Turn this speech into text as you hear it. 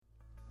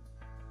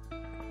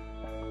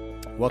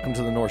Welcome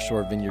to the North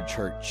Shore Vineyard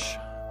Church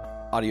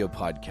audio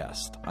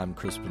podcast. I'm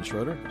Crispin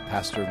Schroeder,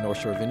 pastor of North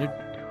Shore Vineyard.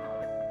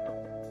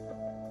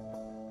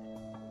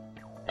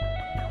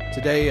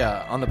 Today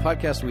on the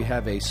podcast we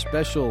have a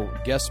special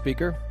guest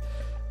speaker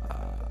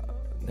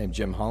named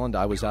Jim Holland.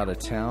 I was out of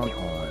town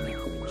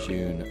on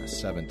June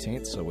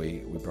 17th, so we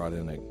brought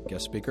in a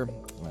guest speaker.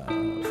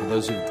 For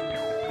those who've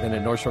been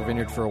at North Shore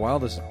Vineyard for a while,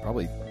 this is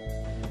probably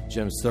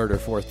Jim's third or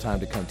fourth time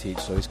to come teach,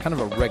 so he's kind of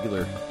a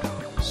regular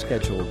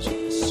scheduled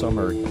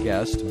summer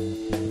guest,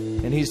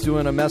 and he's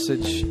doing a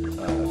message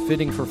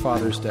fitting for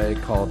Father's Day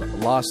called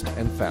Lost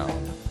and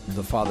Found,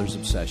 the Father's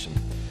Obsession.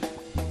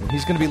 And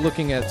he's going to be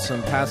looking at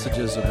some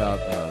passages about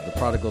the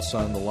prodigal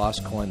son, the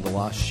lost coin, the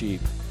lost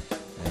sheep,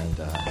 and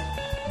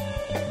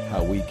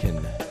how we can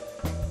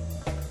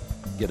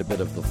get a bit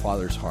of the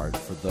Father's heart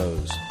for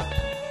those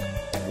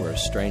who are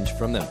estranged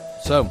from them.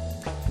 So,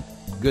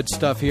 good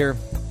stuff here.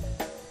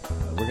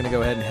 We're going to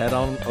go ahead and head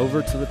on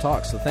over to the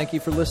talk. So thank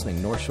you for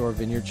listening, North Shore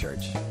Vineyard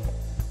Church.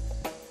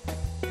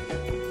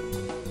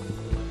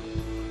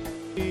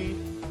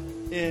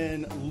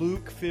 In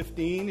Luke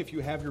 15, if you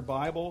have your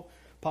Bible,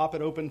 pop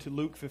it open to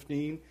Luke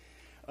 15.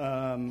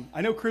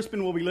 I know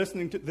Crispin will be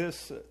listening to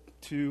this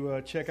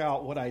to check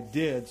out what I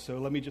did, so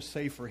let me just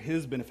say for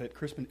his benefit,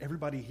 Crispin,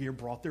 everybody here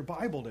brought their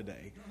Bible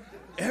today.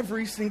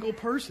 Every single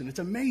person. It's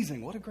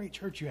amazing. What a great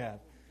church you have.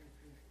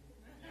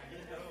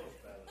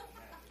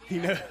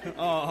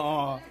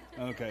 Oh,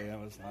 okay, that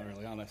was not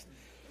really honest.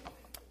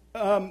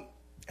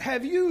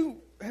 Have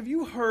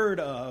you heard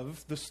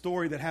of the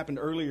story that happened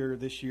earlier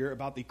this year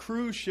about the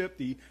cruise ship,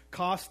 the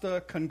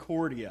Costa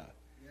Concordia?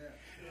 Yeah.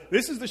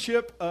 This is the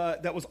ship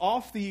that was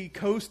off the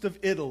coast of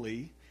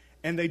Italy,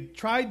 and they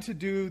tried to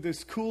do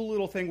this cool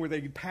little thing where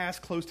they could pass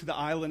close to the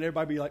island,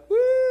 everybody be like,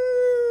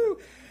 woo!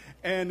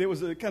 And it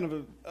was a kind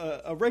of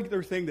a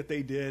regular thing that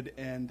they did,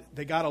 and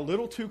they got a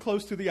little too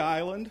close to the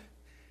island.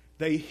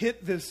 They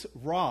hit this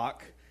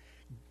rock,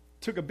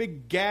 took a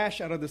big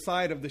gash out of the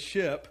side of the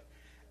ship,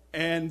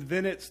 and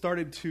then it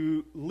started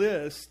to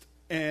list,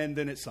 and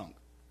then it sunk.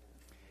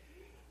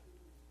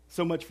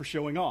 So much for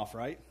showing off,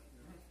 right?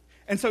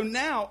 And so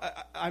now,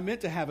 I meant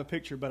to have a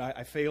picture, but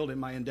I failed in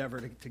my endeavor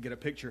to get a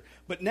picture.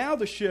 But now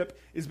the ship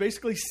is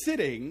basically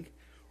sitting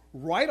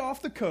right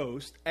off the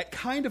coast at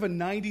kind of a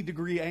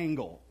 90-degree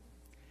angle,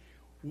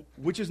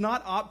 which is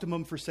not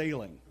optimum for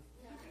sailing.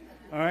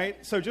 All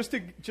right, so just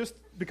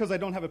because I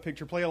don't have a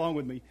picture, play along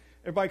with me.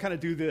 Everybody kind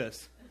of do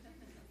this.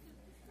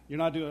 You're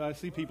not doing. I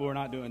see people who are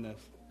not doing this.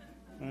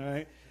 All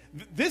right,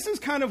 this is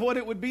kind of what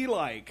it would be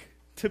like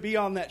to be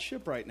on that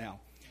ship right now.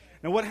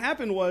 Now, what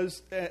happened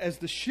was, as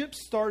the ship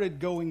started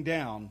going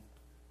down,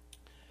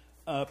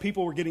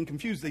 people were getting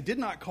confused. They did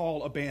not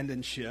call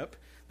abandoned ship.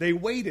 They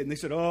waited and they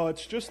said, "Oh,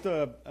 it's just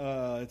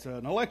it's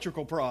an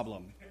electrical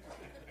problem."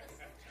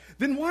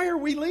 Then why are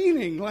we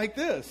leaning like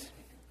this?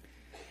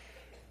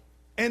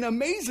 And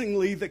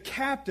amazingly, the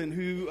captain,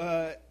 who,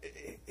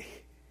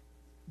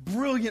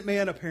 brilliant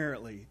man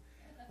apparently,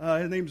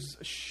 his name's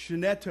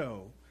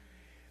Shinetto,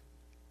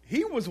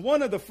 he was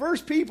one of the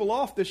first people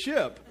off the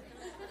ship.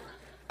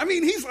 I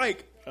mean, he's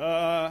like,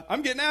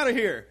 I'm getting out of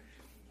here.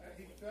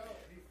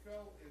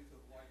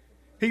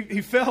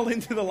 He fell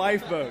into the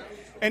lifeboat.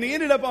 And he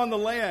ended up on the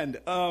land.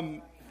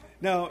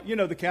 Now, you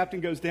know, the captain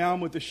goes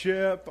down with the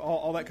ship,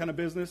 all that kind of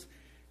business,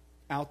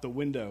 out the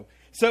window.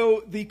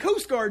 So the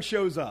Coast Guard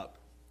shows up.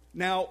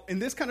 Now, in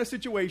this kind of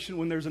situation,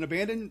 when there's an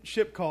abandoned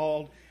ship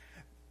called,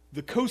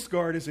 the Coast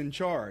Guard is in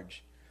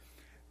charge.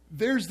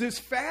 There's this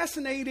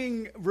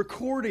fascinating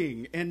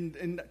recording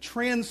and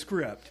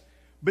transcript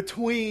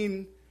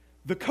between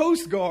the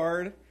Coast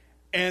Guard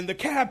and the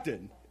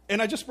captain.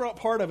 And I just brought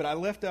part of it. I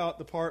left out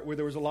the part where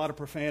there was a lot of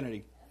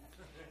profanity.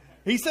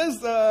 He says,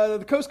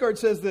 the Coast Guard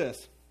says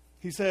this.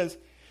 He says,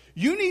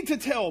 "You need to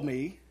tell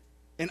me,"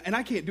 and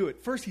I can't do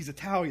it. First, he's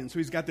Italian, so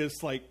he's got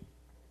this, like,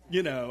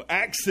 you know,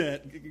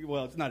 accent.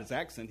 Well, it's not his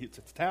accent. It's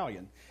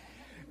Italian.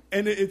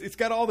 And it's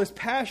got all this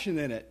passion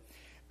in it.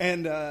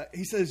 And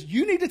he says,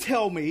 "You need to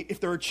tell me if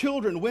there are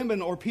children,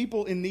 women, or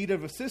people in need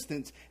of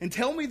assistance, and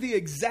tell me the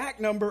exact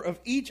number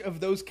of each of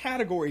those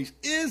categories.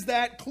 Is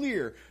that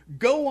clear?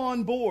 Go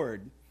on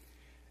board."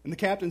 And the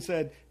captain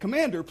said,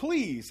 "Commander,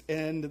 please."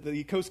 And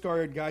the Coast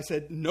Guard guy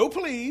said, "No,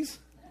 please.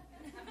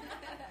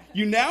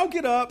 You now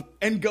get up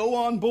and go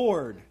on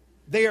board.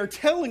 They are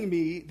telling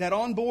me that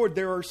on board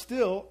there are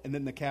still," and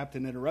then the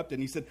captain interrupted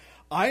and he said,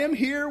 "I am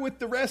here with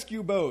the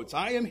rescue boats.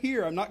 I am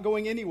here. I'm not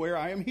going anywhere.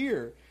 I am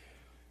here."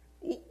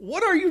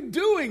 "What are you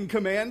doing,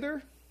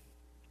 Commander?"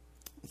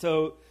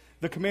 So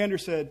the commander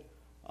said,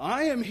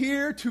 "I am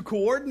here to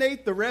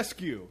coordinate the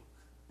rescue."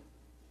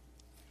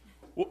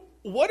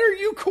 "What are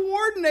you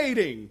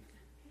coordinating?"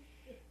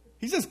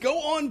 He says, "Go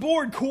on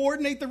board,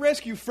 coordinate the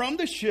rescue from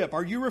the ship.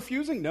 Are you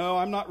refusing?" "No,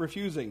 I'm not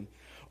refusing."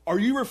 "Are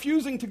you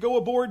refusing to go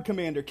aboard,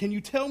 Commander? Can you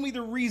tell me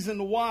the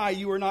reason why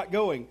you are not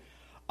going?"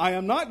 "I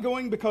am not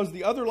going because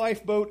the other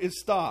lifeboat is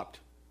stopped."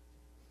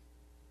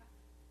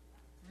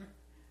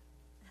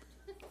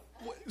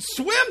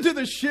 Swim to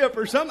the ship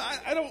or something.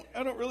 I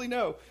don't really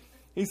know.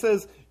 He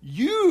says,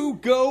 you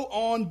go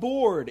on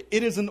board.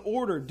 It is an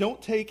order.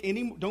 Don't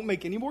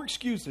make any more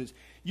excuses.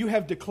 You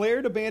have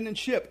declared abandon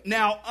ship.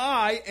 Now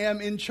I am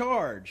in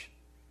charge.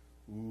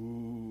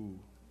 Ooh.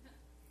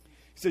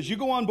 He says, you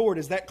go on board.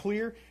 Is that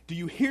clear? Do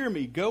you hear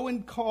me? Go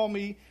and call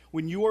me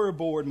when you are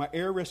aboard. My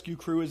air rescue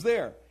crew is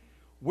there.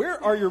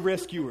 Where are your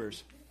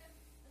rescuers?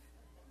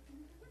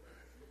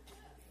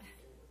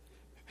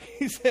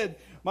 He said,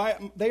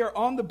 they are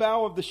on the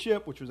bow of the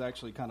ship, which was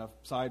actually kind of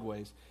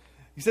sideways.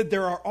 He said,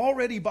 there are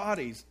already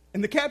bodies.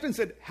 And the captain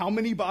said, how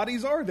many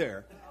bodies are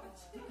there?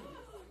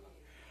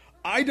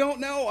 I don't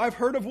know. I've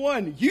heard of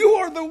one. You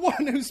are the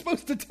one who's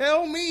supposed to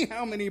tell me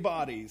how many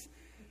bodies.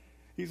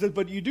 He said,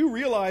 but you do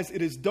realize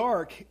it is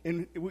dark,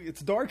 and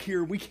it's dark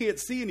here. We can't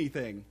see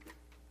anything.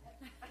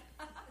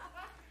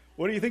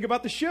 What do you think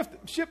about the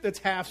ship that's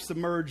half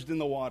submerged in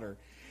the water?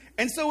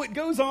 And so it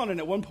goes on, and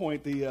at one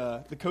point,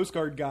 the Coast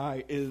Guard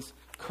guy is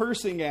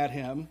cursing at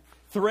him,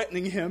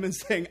 threatening him, and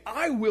saying,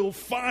 I will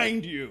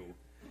find you,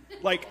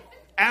 like,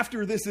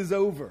 after this is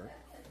over.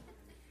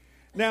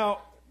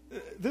 Now,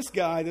 this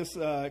guy, this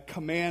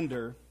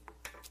commander,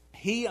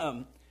 he,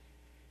 on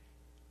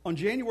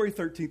January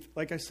 13th,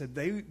 like I said,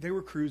 they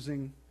were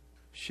cruising,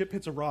 ship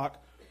hits a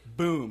rock,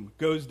 boom,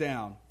 goes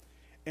down.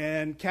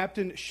 And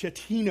Captain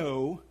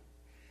Schettino,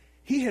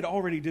 he had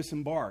already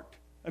disembarked.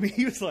 I mean,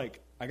 he was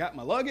like, I got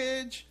my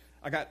luggage,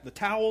 I got the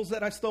towels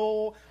that I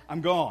stole, I'm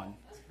gone.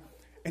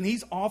 And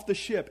he's off the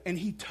ship, and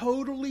he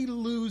totally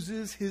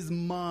loses his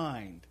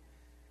mind.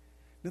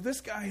 Now, this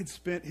guy had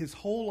spent his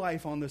whole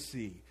life on the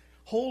sea,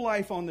 whole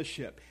life on the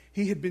ship.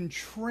 He had been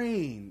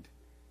trained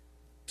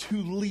to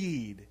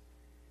lead,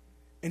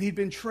 and he'd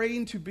been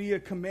trained to be a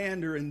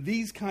commander in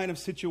these kind of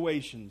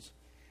situations.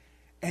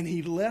 And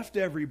he left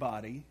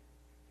everybody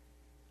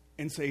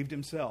and saved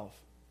himself.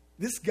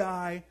 This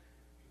guy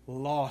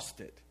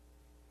lost it.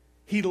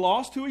 He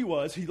lost who he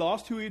was. He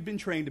lost who he had been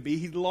trained to be.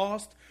 He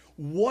lost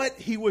what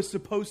he was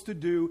supposed to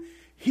do.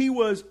 He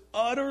was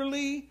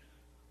utterly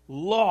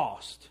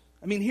lost.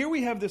 I mean, here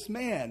we have this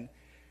man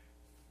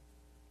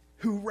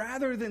who,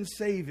 rather than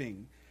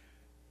saving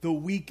the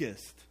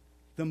weakest,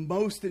 the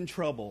most in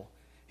trouble,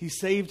 he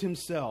saved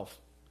himself.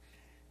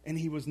 And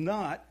he was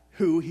not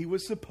who he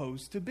was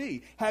supposed to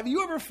be. Have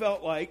you ever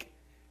felt like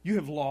you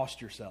have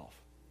lost yourself?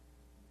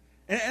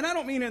 And I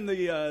don't mean in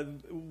the,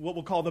 what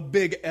we'll call the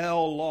big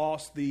L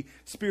lost, the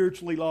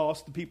spiritually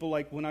lost, the people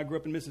like when I grew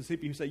up in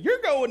Mississippi who say,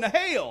 you're going to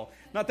hell.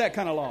 Not that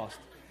kind of lost.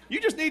 You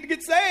just need to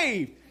get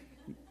saved.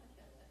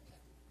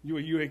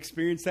 You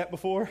experienced that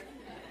before?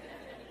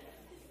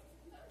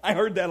 I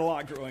heard that a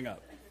lot growing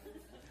up.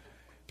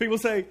 People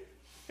say,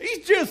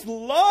 he's just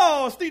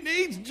lost. He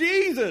needs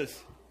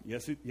Jesus.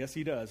 Yes,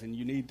 he does. And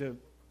you need to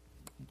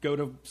go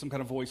to some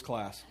kind of voice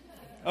class.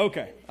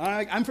 Okay.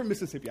 I'm from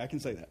Mississippi. I can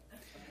say that.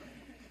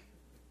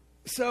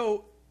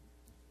 So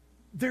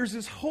there's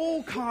this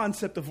whole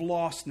concept of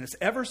lostness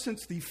ever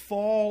since the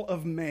fall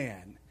of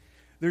man.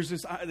 There's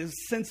this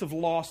sense of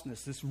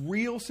lostness, this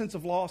real sense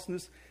of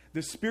lostness,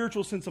 this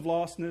spiritual sense of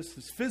lostness,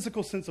 this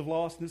physical sense of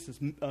lostness,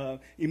 this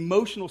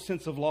emotional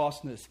sense of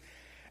lostness.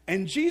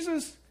 And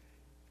Jesus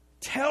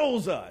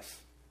tells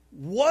us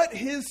what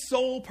his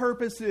sole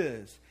purpose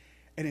is.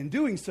 And in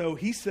doing so,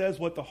 he says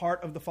what the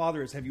heart of the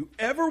Father is. Have you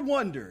ever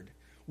wondered,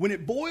 when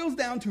it boils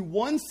down to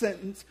one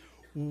sentence,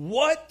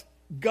 what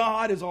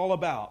God is all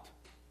about?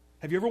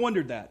 Have you ever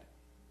wondered that?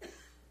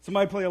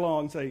 Somebody play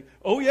along and say,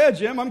 oh yeah,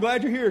 Jim, I'm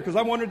glad you're here because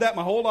I wondered that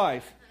my whole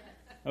life.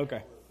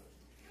 Okay.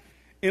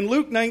 In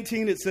Luke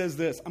 19, it says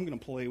this. I'm going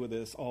to play with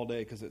this all day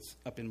because it's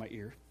up in my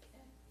ear.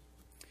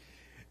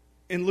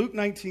 In Luke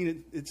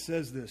 19, it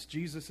says this.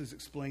 Jesus is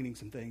explaining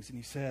some things, and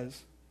he says,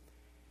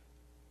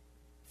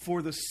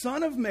 for the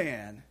Son of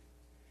Man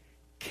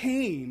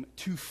came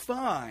to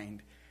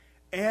find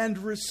and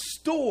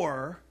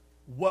restore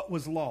what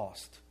was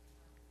lost.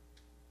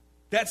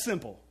 That's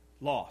simple.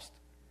 Lost.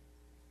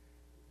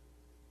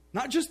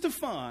 Not just to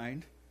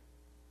find,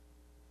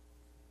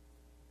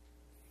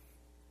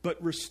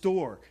 but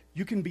restore.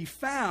 You can be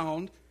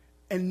found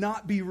and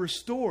not be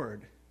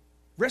restored.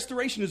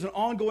 Restoration is an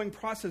ongoing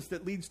process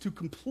that leads to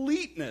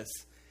completeness.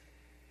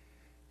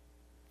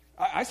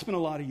 I spent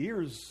a lot of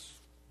years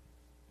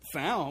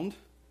found,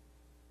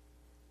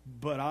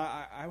 but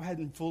I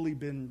hadn't fully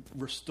been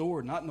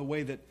restored, not in the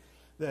way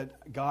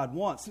that God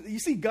wants. You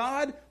see,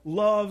 God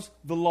loves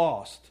the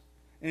lost.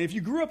 And if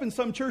you grew up in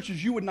some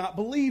churches, you would not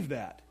believe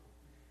that.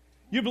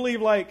 You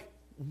believe, like,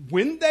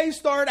 when they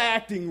start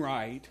acting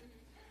right,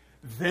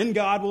 then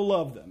God will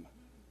love them.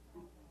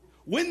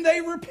 When they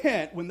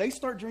repent, when they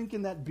start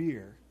drinking that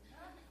beer,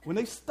 when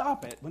they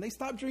stop it, when they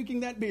stop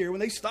drinking that beer,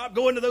 when they stop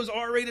going to those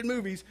R-rated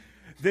movies,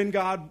 then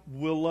God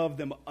will love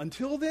them.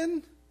 Until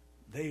then,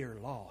 they are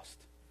lost.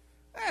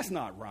 That's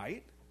not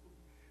right.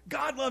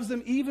 God loves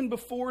them even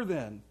before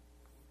then.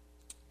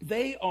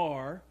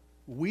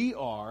 We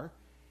are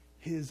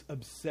his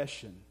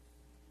obsession.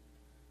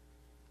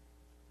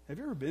 Have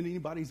you ever been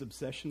anybody's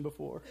obsession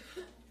before?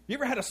 You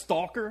ever had a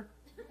stalker?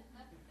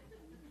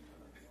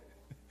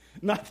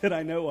 Not that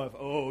I know of.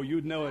 Oh,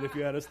 you'd know it if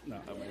you had a... No,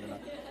 maybe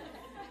not.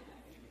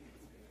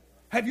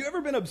 Have you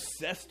ever been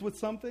obsessed with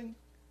something?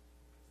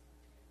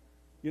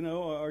 You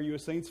know, are you a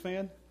Saints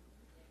fan?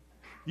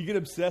 You get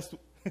obsessed.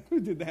 Who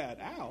did that?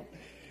 Ow.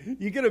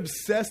 You get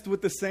obsessed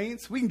with the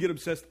Saints. We can get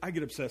obsessed. I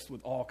get obsessed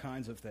with all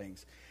kinds of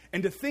things.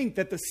 And to think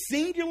that the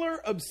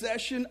singular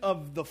obsession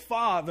of the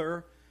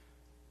Father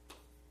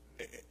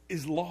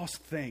is lost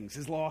things,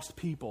 is lost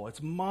people.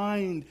 It's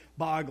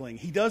mind-boggling.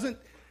 He doesn't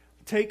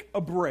take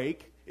a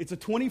break. It's a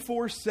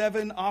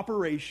 24/7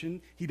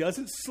 operation. He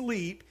doesn't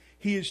sleep.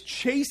 He is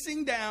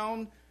chasing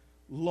down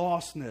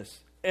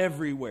lostness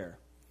everywhere.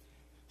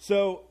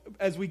 So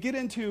as we get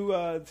into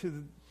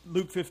to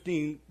Luke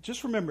 15,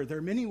 just remember there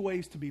are many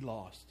ways to be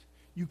lost.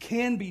 You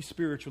can be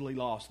spiritually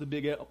lost. The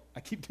big L. I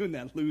keep doing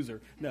that,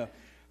 loser. No,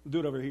 we'll do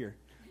it over here.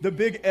 The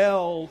big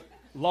L,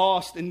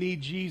 lost and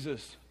need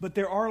Jesus. But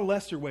there are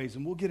lesser ways,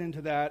 and we'll get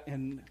into that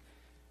in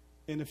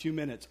a few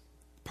minutes.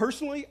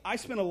 Personally, I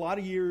spent a lot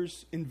of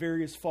years in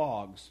various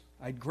fogs.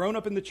 I'd grown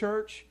up in the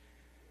church,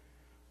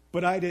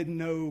 but I didn't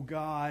know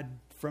God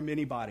from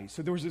anybody.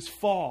 So there was this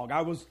fog.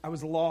 I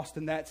was lost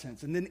in that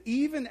sense. And then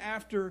even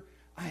after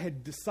I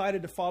had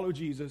decided to follow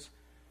Jesus,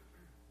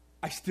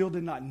 I still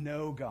did not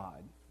know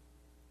God.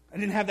 I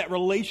didn't have that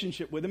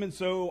relationship with him, and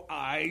so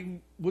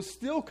I was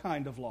still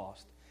kind of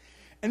lost.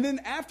 And then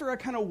after I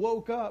kind of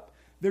woke up,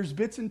 there's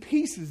bits and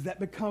pieces that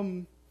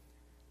become,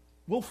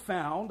 well,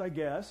 found, I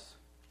guess,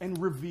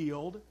 and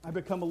revealed. I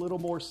become a little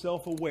more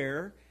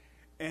self-aware,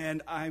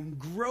 and I'm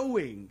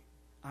growing.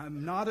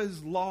 I'm not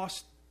as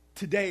lost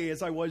today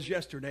as I was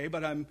yesterday,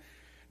 but I'm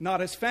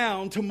not as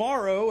found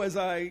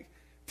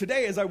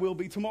today as I will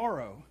be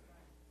tomorrow.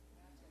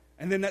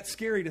 And then that's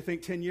scary to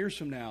think 10 years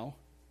from now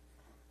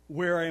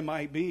where I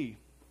might be.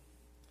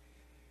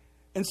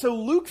 And so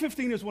Luke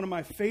 15 is one of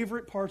my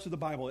favorite parts of the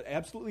Bible. It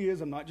absolutely is.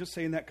 I'm not just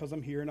saying that because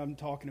I'm here and I'm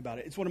talking about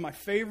it. It's one of my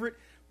favorite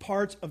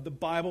parts of the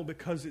Bible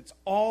because it's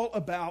all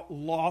about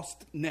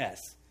lostness.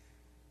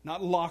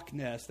 Not Loch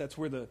Ness. That's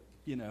where the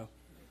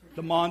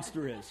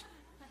monster is.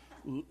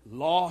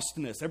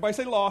 Lostness. Everybody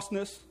say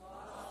lostness.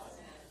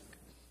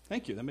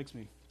 Thank you. That makes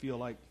me feel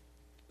like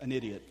an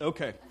idiot.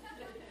 Okay.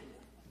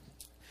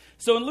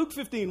 So in Luke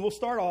 15, we'll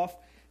start off,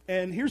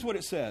 and here's what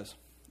it says.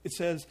 It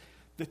says,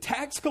 the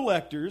tax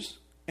collectors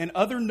and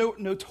other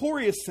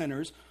notorious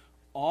sinners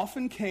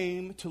often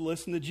came to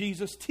listen to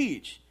Jesus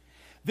teach.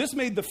 This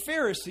made the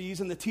Pharisees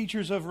and the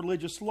teachers of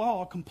religious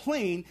law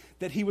complain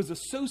that he was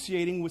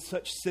associating with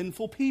such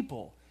sinful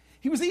people.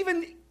 He was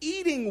even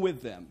eating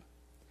with them.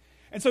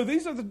 And so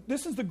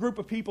this is the group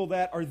of people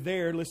that are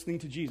there listening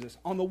to Jesus.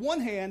 On the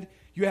one hand,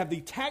 you have the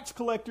tax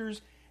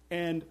collectors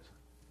and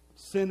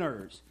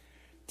sinners.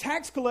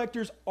 Tax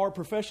collectors are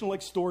professional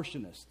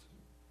extortionists.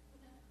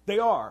 They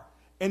are,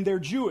 and they're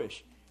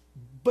Jewish.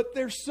 But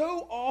they're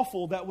so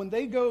awful that when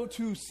they go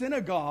to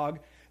synagogue,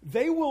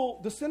 they will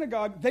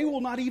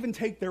not even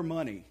take their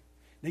money.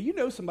 Now, you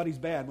know somebody's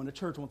bad when the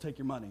church won't take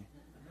your money.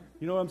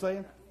 You know what I'm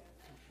saying?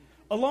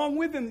 Along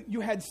with them, you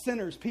had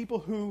sinners, people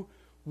who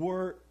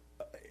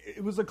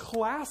it was a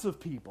class of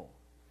people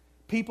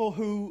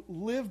who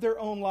lived their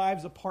own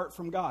lives apart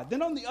from God.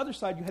 Then on the other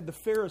side, you had the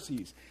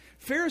Pharisees.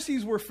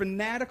 Pharisees were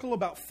fanatical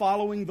about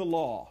following the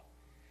law.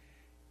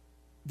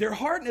 Their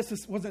heart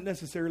wasn't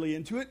necessarily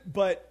into it,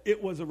 but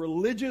it was a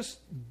religious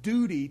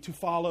duty to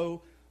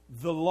follow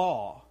the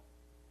law.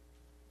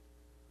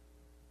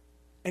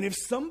 And if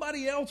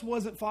somebody else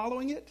wasn't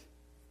following it,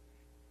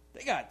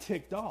 they got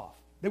ticked off.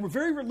 They were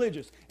very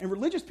religious. And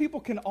religious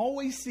people can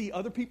always see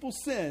other people's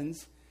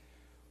sins,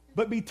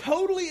 but be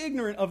totally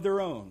ignorant of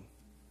their own.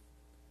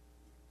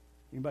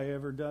 Anybody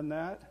ever done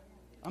that?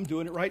 I'm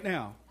doing it right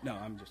now. No,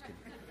 I'm just kidding.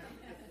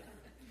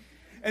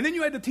 And then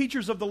you had the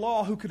teachers of the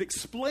law who could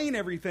explain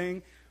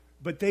everything,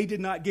 but they did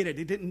not get it.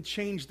 It didn't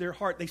change their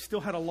heart. They still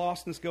had a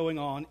lostness going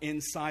on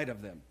inside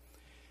of them.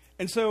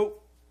 And so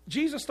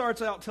Jesus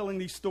starts out telling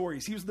these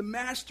stories. He was the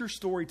master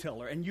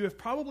storyteller, and you have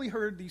probably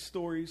heard these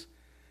stories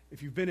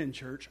if you've been in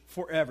church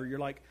forever. You're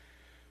like,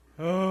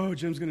 oh,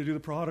 Jim's going to do the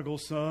prodigal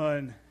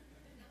son.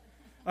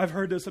 I've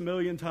heard this a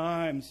million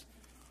times.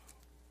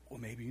 Well,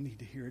 maybe you need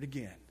to hear it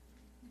again.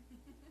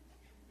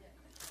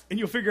 And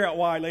you'll figure out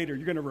why later.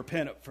 You're going to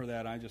repent for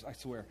that, I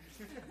swear.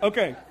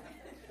 Okay.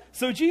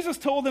 So Jesus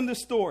told them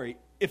this story.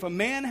 If a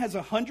man has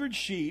 100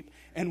 sheep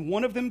and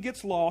one of them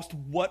gets lost,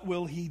 what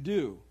will he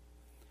do?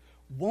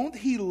 Won't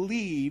he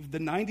leave the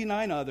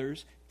 99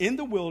 others in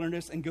the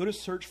wilderness and go to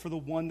search for the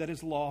one that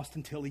is lost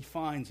until he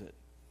finds it?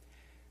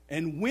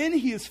 And when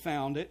he has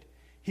found it,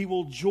 he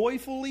will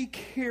joyfully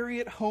carry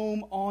it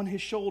home on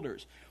his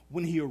shoulders.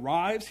 When he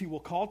arrives, he will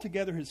call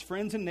together his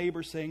friends and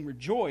neighbors, saying,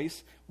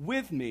 rejoice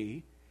with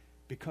me,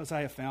 because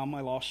I have found my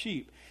lost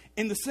sheep.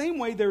 In the same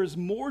way, there is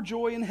more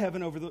joy in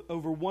heaven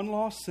over one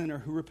lost sinner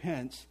who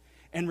repents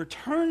and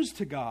returns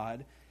to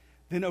God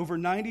than over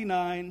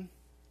 99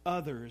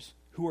 others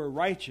who are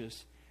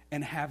righteous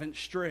and haven't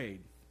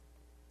strayed.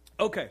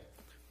 Okay,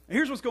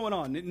 here's what's going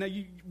on. Now,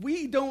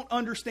 we don't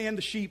understand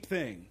the sheep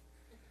thing,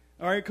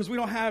 all right, because we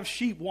don't have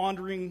sheep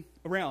wandering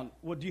around.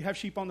 Well, do you have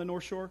sheep on the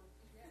North Shore?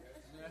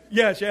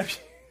 Yes, yeah.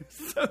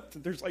 So,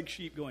 there's like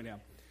sheep going down.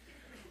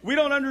 We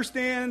don't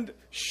understand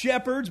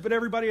shepherds, but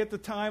everybody at the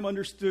time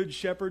understood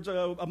shepherds.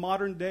 A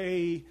modern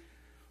day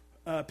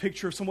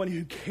picture of someone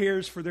who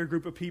cares for their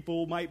group of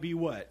people might be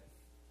what?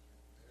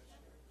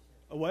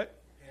 A what?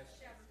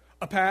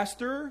 A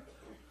pastor?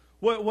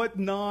 What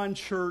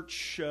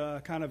non-church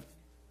kind of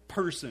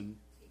person?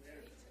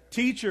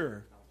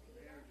 Teacher.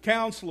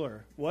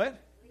 Counselor. What?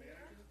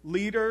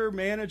 Leader,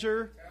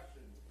 manager.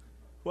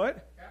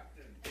 What?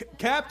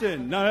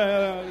 Captain.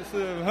 No.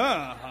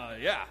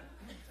 Yeah.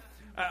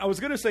 I was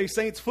going to say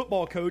Saints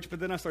football coach, but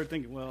then I started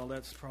thinking, well,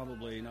 that's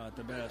probably not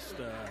the best.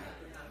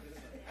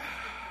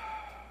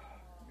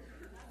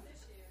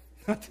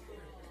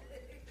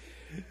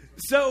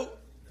 So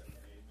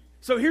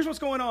here's what's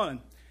going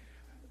on.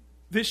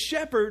 This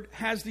shepherd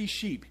has these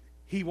sheep.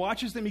 He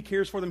watches them. He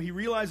cares for them. He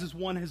realizes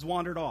one has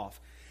wandered off.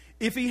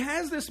 If he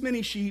has this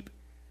many sheep,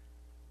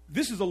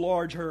 this is a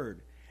large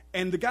herd.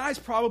 And the guy's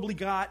probably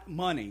got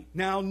money.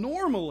 Now,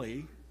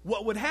 normally,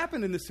 what would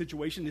happen in this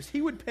situation is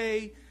he would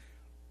pay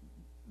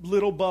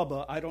little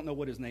Bubba, I don't know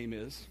what his name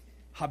is,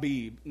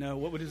 Habib. No,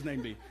 what would his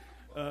name be?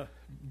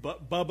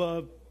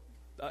 Bubba,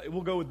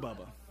 we'll go with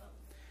Bubba.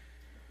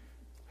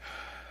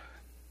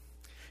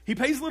 He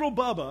pays little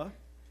Bubba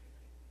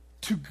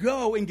to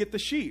go and get the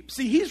sheep.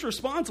 See, he's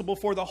responsible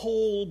for the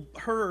whole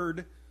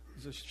herd.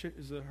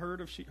 Is a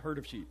herd of sheep? Herd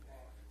of sheep.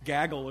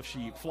 Gaggle of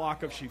sheep.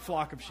 Flock of sheep.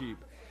 Flock of sheep.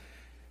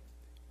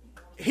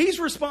 He's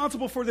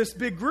responsible for this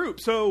big group.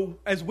 So,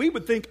 as we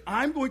would think,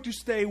 I'm going to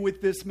stay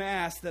with this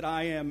mass that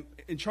I am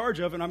in charge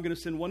of, and I'm going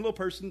to send one little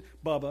person,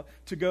 Bubba,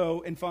 to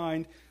go and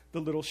find the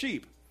little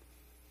sheep.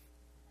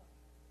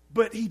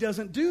 But he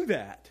doesn't do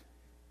that.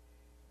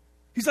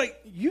 He's like,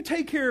 you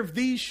take care of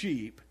these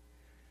sheep.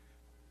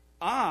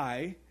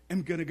 I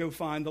am going to go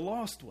find the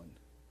lost one.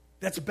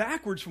 That's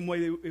backwards from the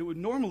way it would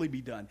normally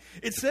be done.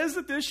 It says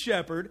that this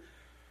shepherd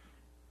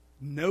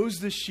knows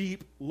the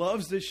sheep,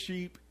 loves this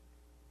sheep,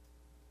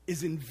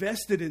 is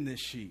invested in this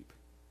sheep,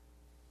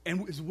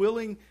 and is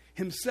willing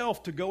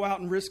himself to go out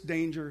and risk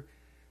danger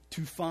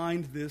to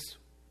find this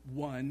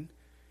one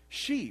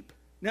sheep.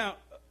 Now,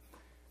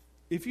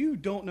 if you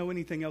don't know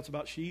anything else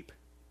about sheep,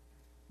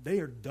 they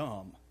are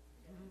dumb.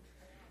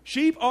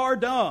 Sheep are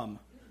dumb.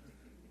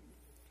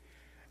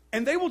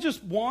 And they will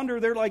just wander.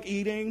 They're like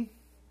eating,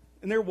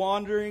 and they're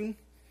wandering,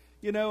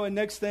 and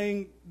next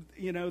thing,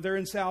 they're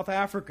in South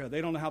Africa.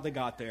 They don't know how they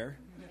got there.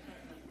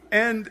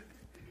 And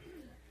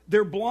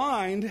they're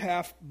blind,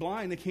 half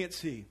blind, they can't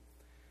see.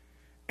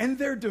 And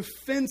they're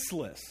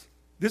defenseless.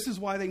 This is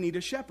why they need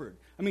a shepherd.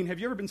 I mean, have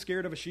you ever been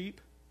scared of a sheep?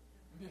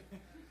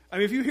 I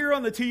mean, if you hear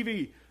on the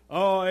TV,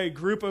 a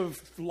group of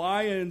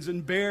lions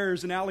and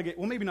bears and alligators,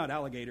 well, maybe not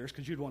alligators,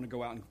 because you'd want to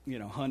go out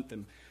and, hunt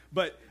them.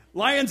 But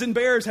lions and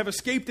bears have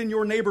escaped in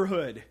your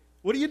neighborhood.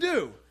 What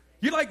do?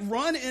 You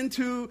run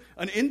into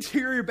an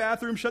interior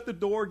bathroom, shut the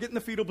door, get in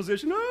the fetal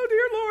position. Oh,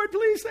 dear Lord,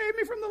 please save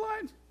me from the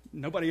lions.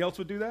 Nobody else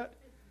would do that?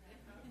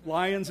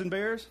 Lions and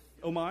bears?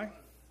 Oh, my.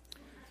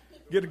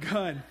 Get a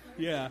gun.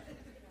 Yeah.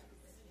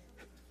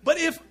 But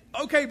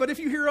if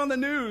you hear on the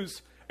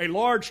news, a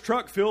large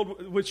truck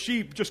filled with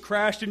sheep just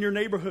crashed in your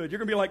neighborhood, you're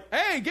going to be like,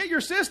 hey, get your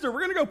sister.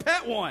 We're going to go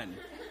pet one.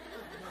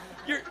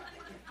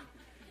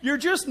 You're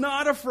just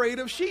not afraid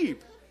of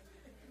sheep.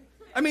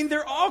 I mean,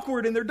 they're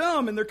awkward and they're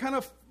dumb and they're kind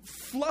of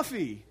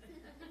fluffy.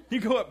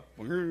 You go up,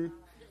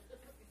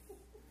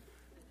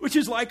 which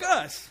is like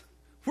us.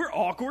 We're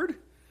awkward.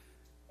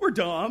 We're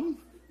dumb.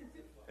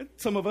 And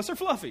some of us are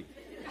fluffy.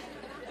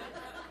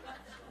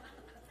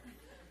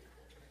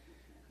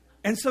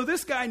 And so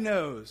this guy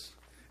knows,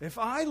 if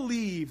I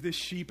leave this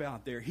sheep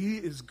out there, he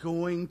is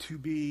going to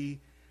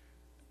be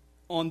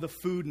on the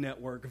Food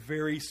Network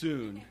very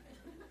soon.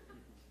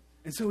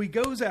 And so he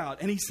goes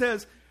out and he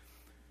says,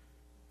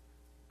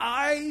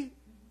 I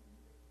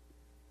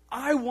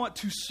want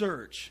to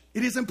search.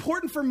 It is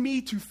important for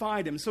me to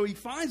find him. So he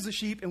finds the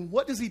sheep, and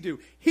what does he do?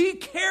 He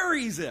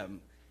carries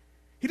him.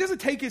 He doesn't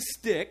take his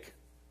stick,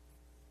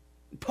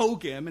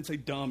 poke him, and say,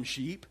 dumb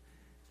sheep.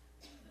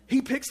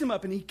 He picks him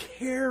up and he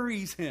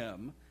carries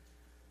him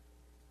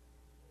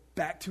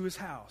back to his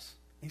house.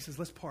 And he says,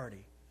 let's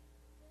party.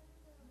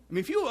 I mean,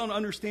 if you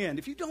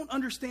don't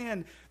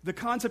understand the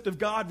concept of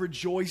God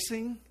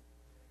rejoicing,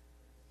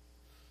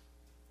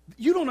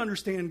 you don't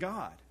understand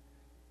God.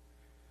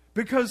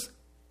 Because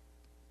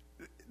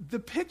the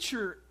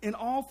picture in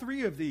all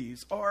three of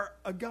these are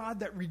a God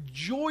that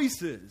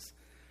rejoices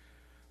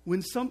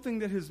when something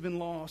that has been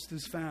lost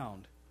is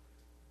found.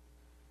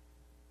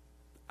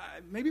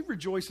 Maybe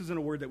rejoice isn't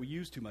a word that we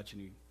use too much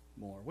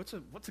anymore. What's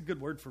a good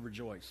word for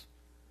rejoice?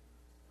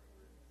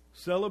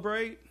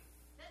 Celebrate?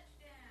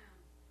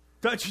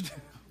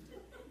 Touchdown.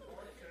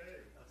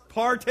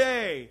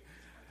 Partay.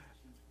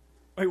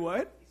 Wait,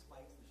 what?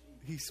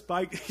 He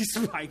spikes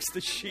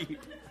the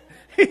sheep.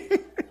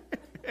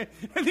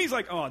 And he's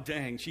like, oh,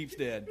 dang, sheep's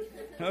dead.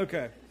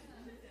 Okay.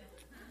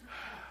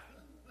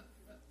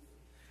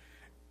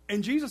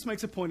 And Jesus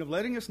makes a point of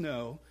letting us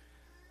know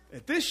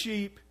that this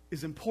sheep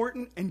is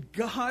important and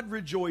God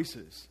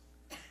rejoices.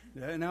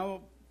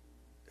 Now,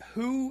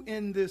 who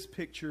in this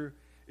picture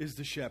is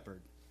the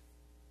shepherd?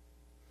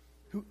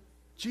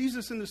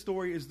 Jesus in the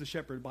story is the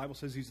shepherd. The Bible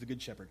says he's the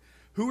good shepherd.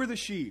 Who are the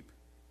sheep?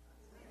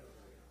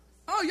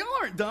 Oh, y'all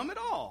aren't dumb at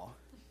all.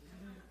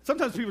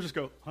 Sometimes people just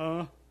go,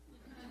 huh?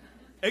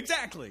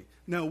 Exactly.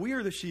 No, we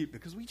are the sheep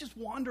because we just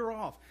wander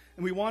off,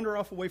 and we wander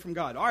off away from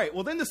God. All right,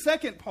 well, then the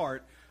second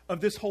part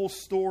of this whole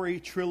story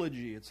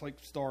trilogy, it's like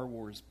Star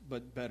Wars,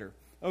 but better.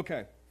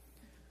 Okay.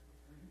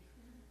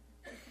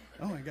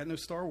 Oh, I got no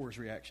Star Wars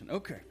reaction.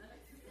 Okay.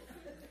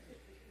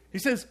 He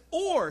says,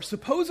 or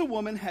suppose a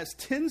woman has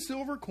 10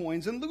 silver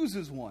coins and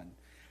loses one.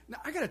 Now,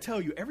 I got to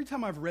tell you, every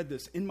time I've read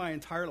this in my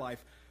entire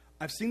life,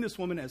 I've seen this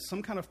woman as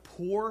some kind of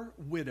poor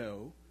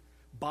widow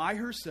by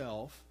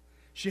herself.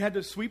 She had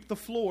to sweep the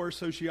floor,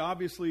 so she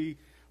obviously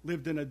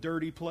lived in a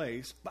dirty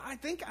place. But I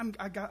think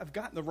I've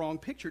gotten the wrong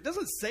picture. It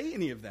doesn't say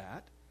any of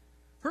that.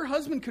 Her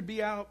husband could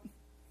be out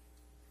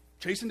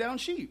chasing down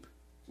sheep.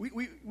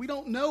 We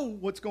don't know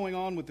what's going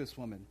on with this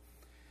woman.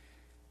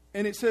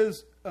 And it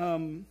says,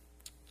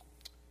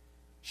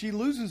 she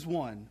loses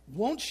one.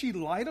 Won't she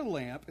light a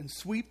lamp and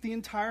sweep the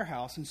entire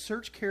house and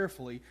search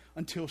carefully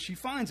until she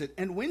finds it?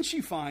 And when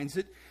she finds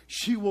it,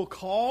 she will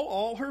call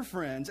all her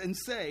friends and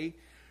say,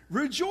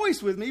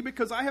 rejoice with me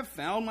because I have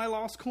found my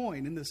lost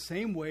coin. In the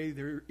same way,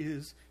 there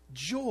is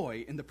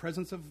joy in the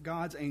presence of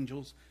God's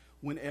angels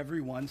when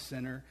every one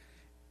sinner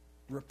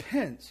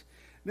repents.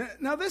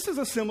 Now, this is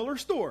a similar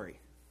story.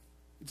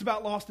 It's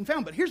about lost and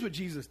found. But here's what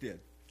Jesus did.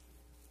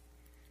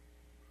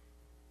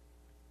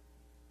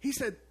 He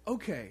said,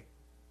 okay,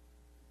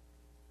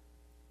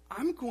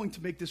 I'm going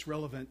to make this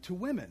relevant to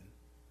women.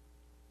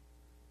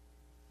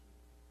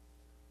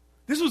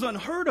 This was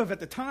unheard of at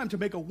the time, to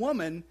make a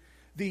woman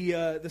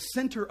the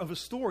center of a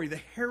story,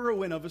 the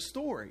heroine of a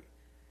story.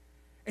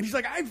 And he's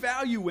like, I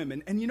value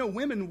women. And you know,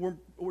 women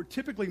were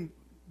typically,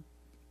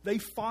 they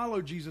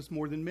followed Jesus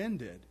more than men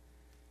did.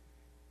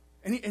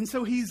 And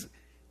so he's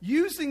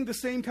using the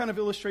same kind of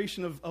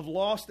illustration of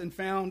lost and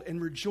found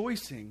and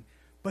rejoicing,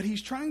 but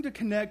he's trying to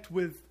connect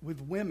with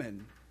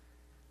women.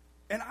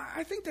 And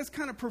I think that's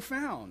kind of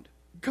profound,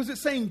 because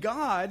it's saying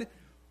God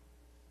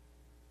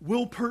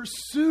will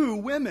pursue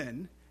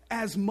women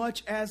as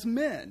much as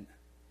men.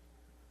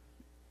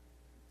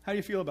 How do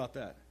you feel about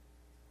that?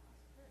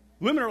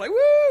 Women are like,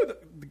 woo!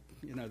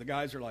 The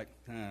guys are like,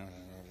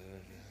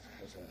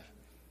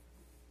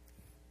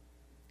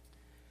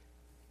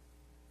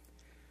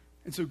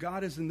 And so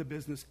God is in the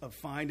business of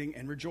finding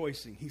and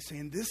rejoicing. He's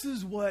saying, this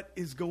is what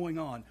is going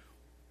on.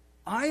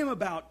 I am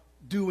about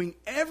doing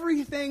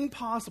everything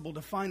possible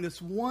to find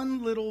this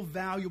one little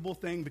valuable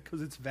thing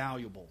because it's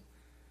valuable.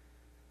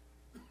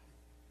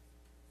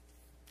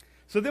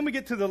 So then we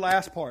get to the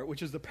last part,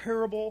 which is the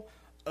parable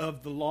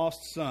of the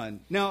lost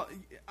son. Now,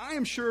 I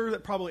am sure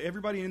that probably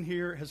everybody in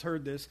here has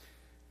heard this,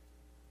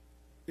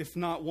 if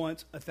not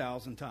once,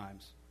 1,000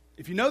 times.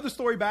 If you know the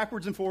story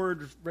backwards and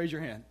forward, raise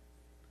your hand.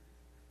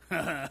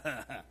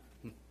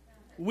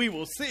 We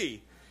will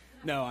see.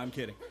 No, I'm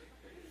kidding.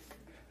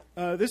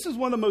 This is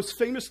one of the most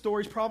famous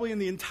stories probably in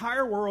the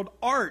entire world.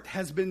 Art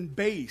has been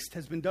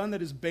done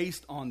that is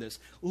based on this.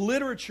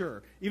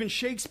 Literature, even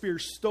Shakespeare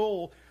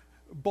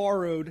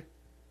borrowed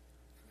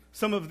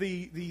some of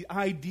the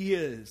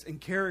ideas and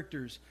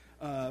characters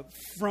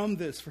from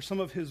this for some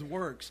of his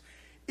works.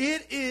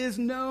 It is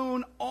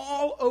known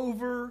all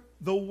over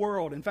the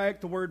world. In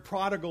fact, the word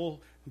prodigal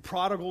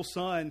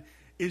son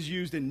is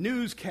used in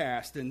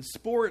newscast and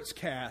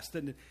sportscast,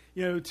 and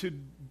to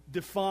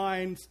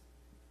define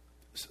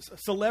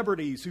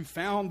celebrities who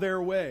found their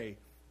way.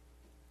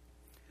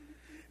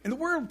 And the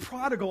word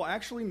prodigal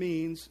actually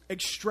means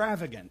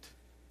extravagant.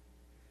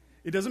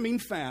 It doesn't mean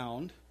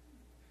found.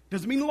 It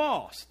doesn't mean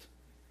lost.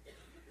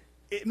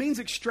 It means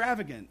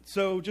extravagant.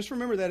 So just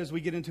remember that as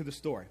we get into the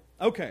story.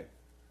 Okay,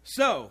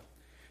 so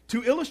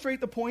to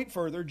illustrate the point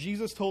further,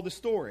 Jesus told the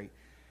story.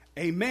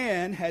 A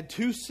man had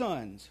 2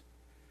 sons.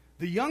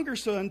 The younger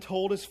son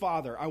told his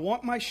father, I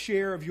want my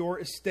share of your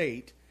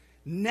estate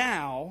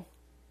now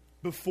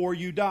before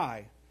you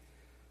die.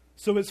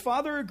 So his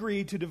father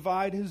agreed to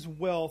divide his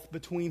wealth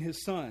between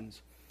his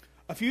sons.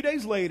 A few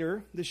days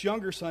later, this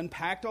younger son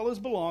packed all his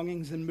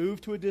belongings and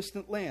moved to a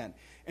distant land.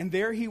 And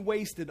there he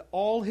wasted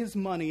all his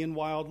money in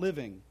wild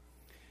living.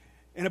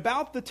 And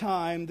about the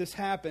time this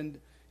happened,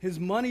 his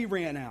money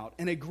ran out,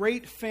 and a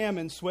great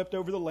famine swept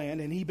over the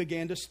land, and he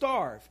began to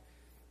starve.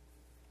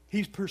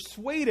 He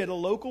persuaded a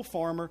local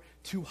farmer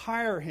to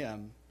hire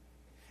him.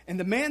 And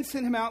the man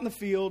sent him out in the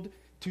field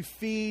to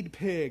feed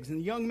pigs.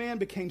 And the young man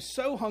became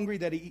so hungry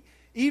that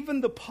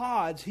even the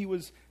pods he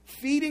was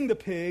feeding the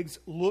pigs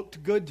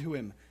looked good to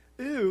him.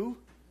 Ew.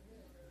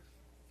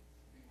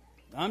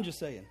 I'm just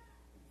saying.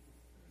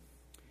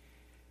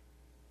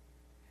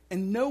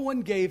 And no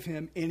one gave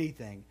him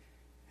anything.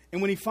 And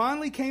when he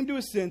finally came to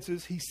his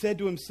senses, he said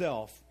to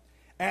himself,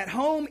 at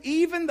home,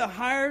 even the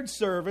hired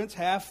servants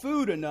have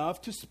food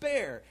enough to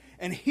spare.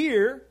 And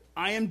here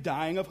I am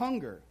dying of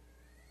hunger.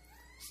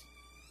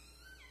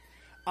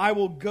 I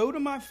will go to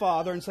my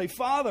father and say,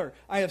 Father,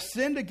 I have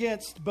sinned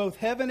against both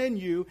heaven and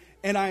you,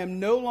 and I am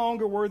no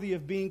longer worthy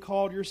of being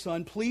called your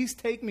son. Please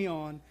take me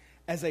on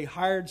as a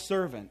hired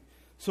servant.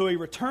 So he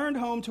returned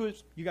home to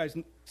his... You guys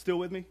Still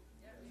with me?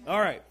 All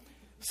right.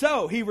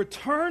 So he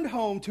returned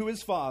home to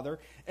his father,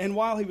 and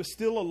while he was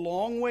still a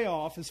long way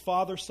off, his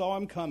father saw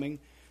him coming,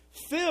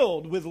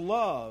 filled with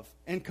love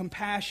and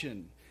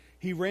compassion.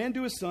 He ran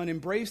to his son,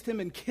 embraced him,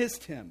 and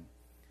kissed him.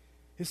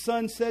 His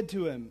son said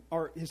to him,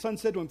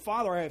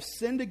 Father, I have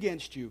sinned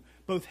against you,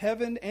 both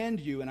heaven and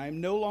you, and I am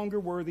no longer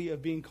worthy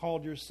of being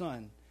called your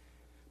son.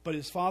 But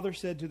his father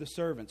said to the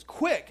servants,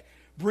 Quick,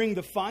 bring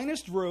the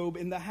finest robe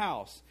in the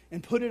house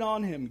and put it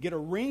on him. Get a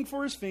ring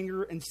for his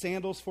finger and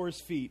sandals for his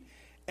feet,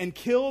 and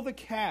kill the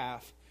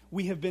calf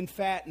we have been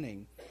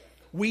fattening.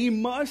 We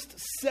must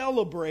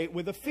celebrate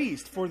with a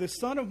feast, for this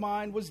son of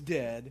mine was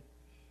dead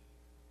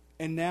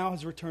and now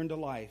has returned to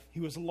life.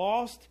 He was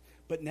lost,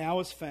 but now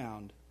is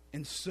found.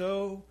 And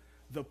so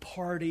the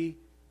party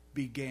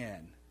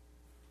began.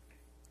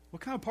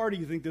 What kind of party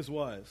do you think this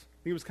was? I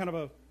think it was kind of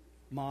a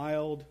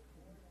mild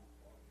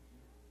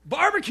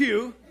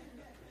barbecue.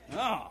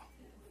 Oh,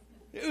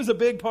 it was a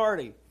big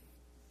party.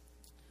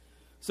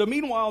 So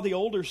meanwhile, the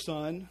older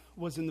son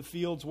was in the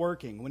fields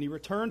working. When he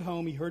returned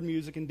home, he heard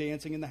music and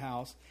dancing in the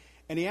house,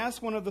 and he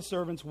asked one of the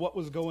servants what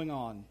was going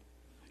on.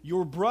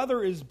 Your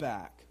brother is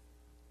back,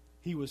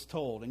 he was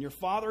told, and your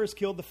father has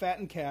killed the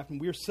fattened calf, and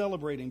we are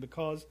celebrating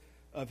because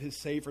of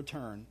his safe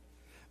return.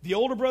 The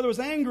older brother was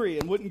angry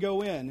and wouldn't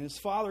go in, and his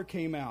father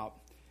came out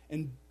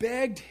and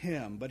begged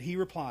him, but he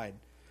replied,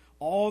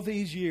 All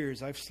these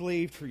years I've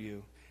slaved for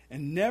you,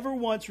 and never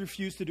once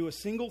refused to do a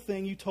single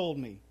thing you told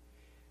me.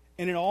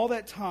 And in all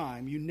that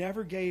time, you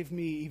never gave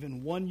me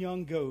even one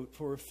young goat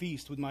for a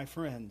feast with my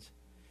friends.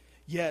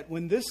 Yet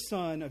when this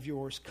son of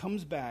yours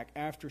comes back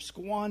after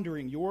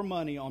squandering your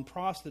money on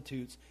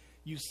prostitutes,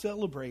 you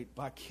celebrate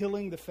by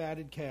killing the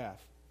fatted calf.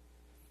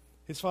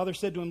 His father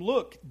said to him,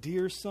 Look,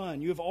 dear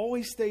son, you have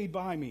always stayed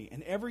by me,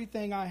 and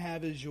everything I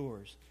have is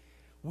yours.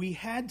 We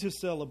had to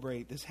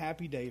celebrate this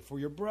happy day, for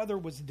your brother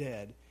was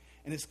dead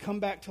and has come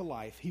back to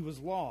life. He was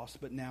lost,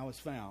 but now is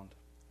found.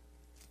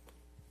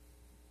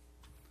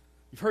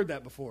 You've heard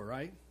that before,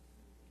 right?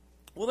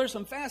 Well, there's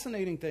some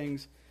fascinating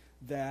things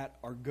that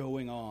are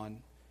going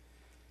on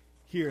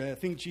here. I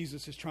think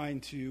Jesus is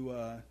trying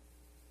to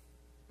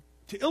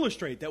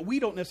illustrate that we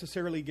don't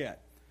necessarily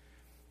get.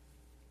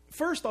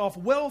 First off,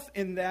 wealth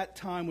in that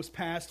time was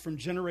passed from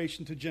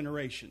generation to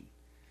generation.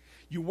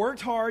 You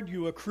worked hard,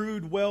 you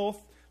accrued wealth,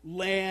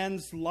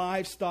 lands,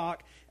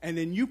 livestock, and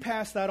then you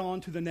passed that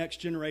on to the next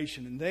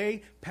generation. And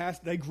they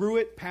grew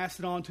it, passed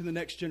it on to the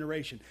next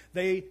generation.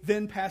 They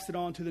then passed it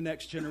on to the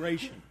next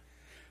generation.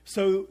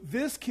 So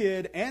this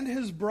kid and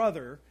his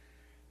brother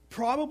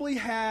probably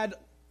had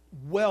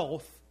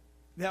wealth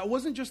that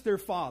wasn't just their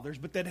father's,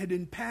 but that had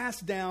been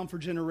passed down for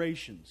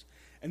generations.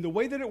 And the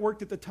way that it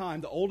worked at the time,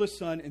 the oldest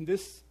son, in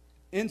this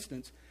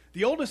instance,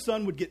 the oldest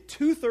son would get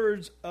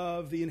 2/3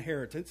 of the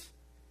inheritance.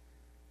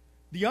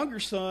 The younger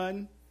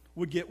son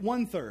would get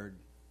 1/3.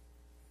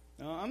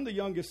 Now, I'm the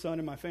youngest son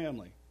in my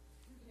family.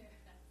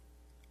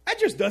 That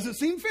just doesn't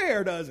seem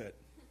fair, does it?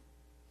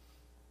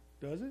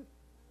 Does it?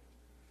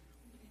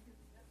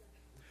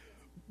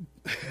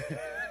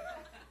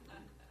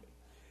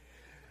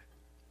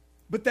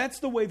 But that's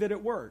the way that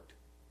it worked.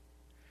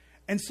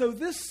 And so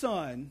this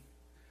son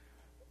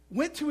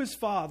went to his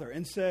father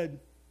and said,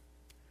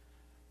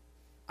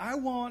 I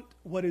want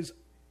what is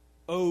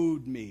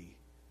owed me.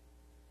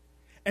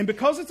 And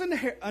because it's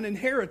an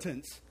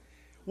inheritance,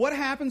 what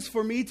happens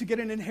for me to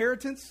get an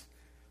inheritance?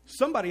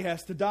 Somebody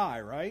has to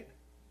die, right?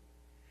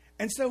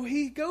 And so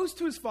he goes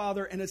to his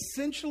father and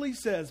essentially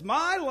says,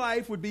 my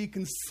life would be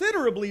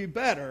considerably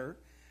better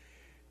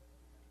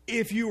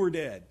if you were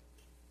dead.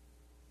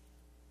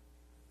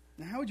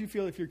 Now, how would you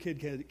feel if your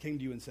kid came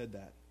to you and said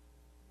that?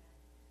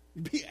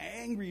 You'd be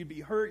angry, you'd be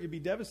hurt, you'd be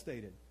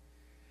devastated.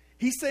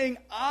 He's saying,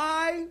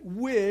 I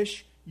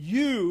wish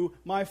you,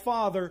 my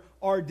father,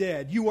 are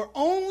dead. You are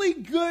only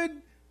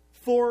good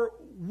for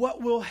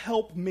what will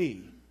help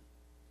me.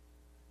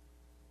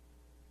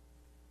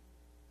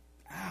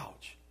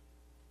 Ouch.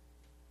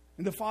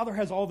 And the father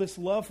has all this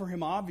love for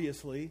him,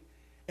 obviously.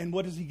 And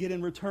what does he get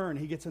in return?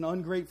 He gets an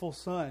ungrateful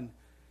son.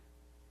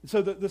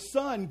 So the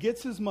son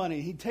gets his money.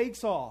 He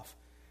takes off.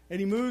 And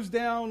he moves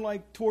down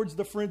like towards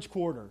the French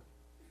Quarter.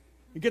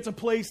 He gets a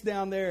place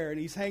down there. And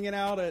he's hanging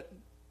out at,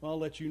 well, I'll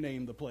let you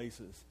name the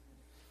places.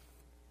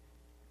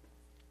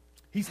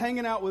 He's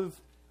hanging out with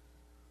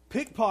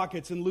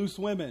pickpockets and loose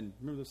women.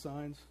 Remember the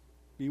signs?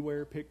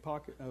 Beware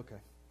pickpocket. Okay.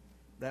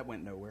 That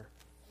went nowhere.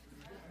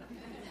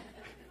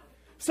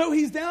 So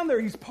he's down there.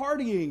 He's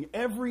partying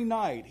every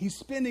night. He's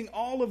spending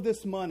all of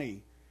this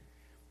money.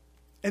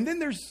 And then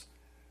there's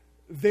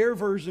their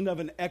version of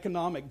an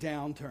economic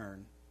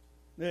downturn.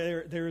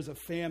 There is a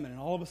famine. And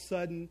all of a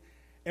sudden,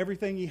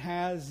 everything he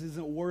has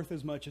isn't worth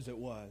as much as it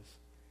was.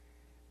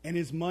 And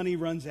his money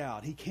runs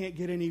out. He can't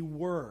get any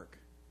work.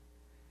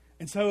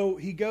 And so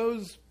he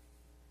goes,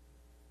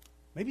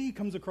 maybe he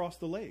comes across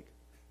the lake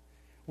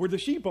where the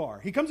sheep are.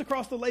 He comes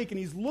across the lake and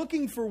he's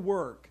looking for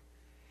work.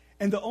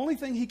 And the only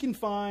thing he can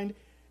find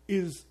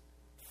is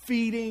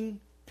feeding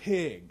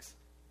pigs.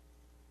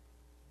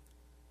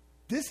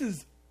 This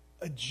is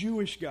a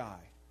Jewish guy.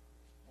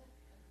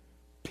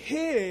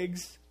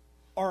 pigs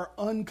are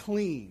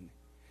unclean.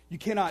 You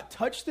cannot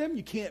touch them.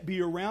 You can't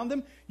be around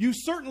them. You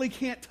certainly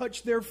can't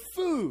touch their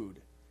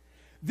food.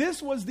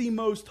 This was the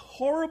most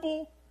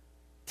horrible,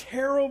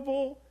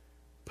 terrible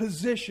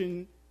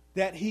position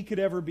that he could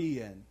ever be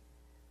in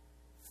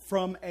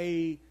from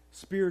a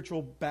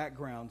spiritual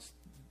background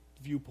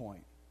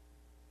viewpoint.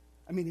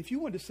 I mean, if you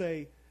wanted to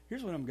say,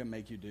 here's what I'm going to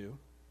make you do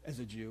as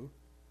a Jew,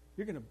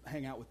 you're going to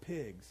hang out with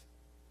pigs.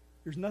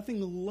 There's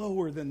nothing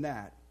lower than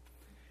that.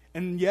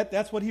 And yet,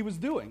 that's what he was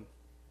doing.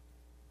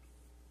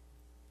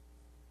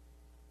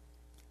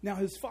 Now,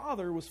 his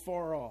father was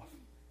far off.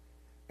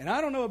 And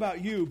I don't know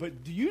about you,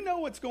 but do you know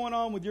what's going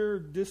on with your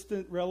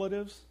distant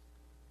relatives?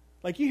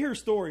 Like, you hear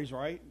stories,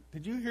 right?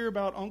 Did you hear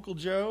about Uncle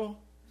Joe?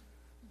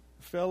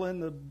 Fell in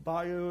the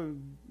bayou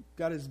and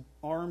got his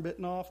arm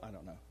bitten off? I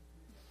don't know.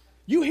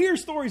 You hear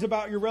stories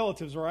about your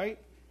relatives, right?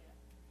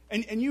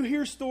 And you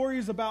hear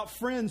stories about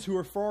friends who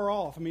are far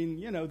off. I mean,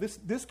 you know,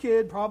 this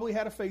kid probably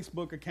had a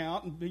Facebook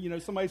account, and, you know,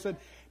 somebody said,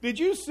 did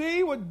you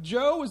see what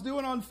Joe was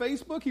doing on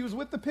Facebook? He was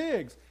with the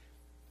pigs.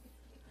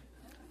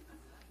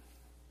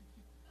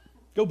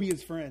 Go be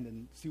his friend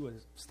and see what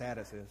his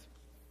status is.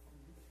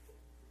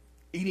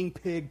 Eating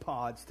pig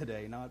pods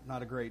today,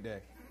 not a great day.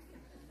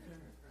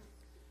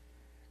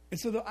 And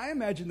so I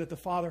imagine that the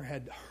father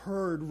had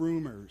heard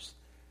rumors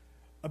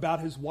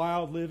about his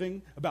wild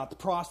living, about the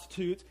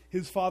prostitutes.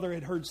 His father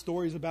had heard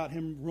stories about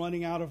him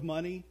running out of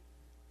money.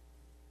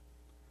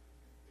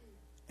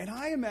 And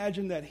I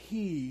imagine that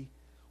he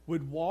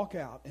would walk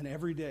out and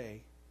every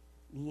day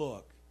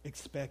look,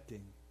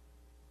 expecting.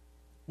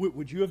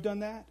 Would you have done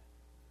that?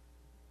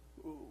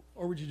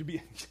 Or would you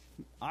be,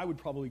 I would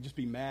probably just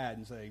be mad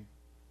and say,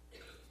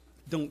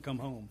 don't come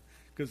home,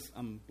 because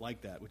I'm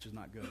like that, which is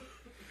not good.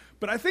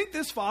 But I think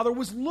this father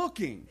was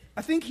looking.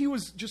 I think he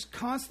was just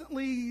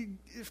constantly,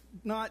 if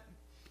not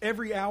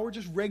every hour,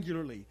 just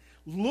regularly,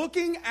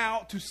 looking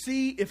out to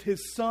see if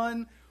his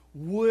son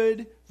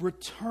would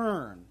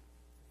return.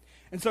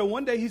 And so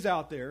one day he's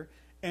out there,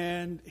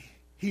 and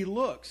he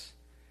looks,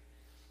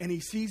 and he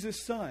sees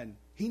his son.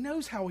 He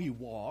knows how he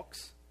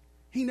walks.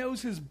 He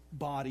knows his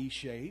body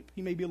shape.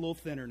 He may be a little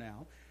thinner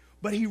now,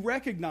 but he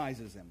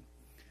recognizes him.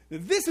 Now,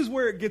 this is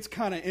where it gets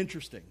kind of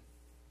interesting.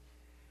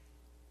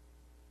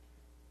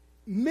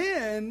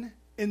 Men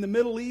in the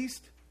Middle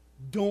East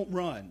don't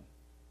run.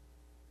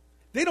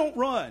 They don't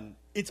run.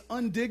 It's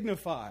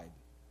undignified.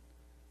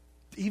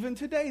 Even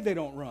today, they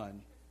don't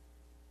run.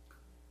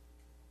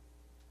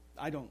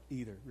 I don't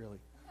either, really,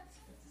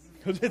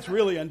 because it's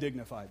really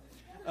undignified.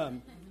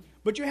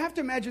 But you have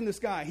to imagine this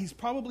guy. He's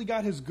probably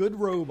got his good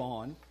robe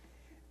on.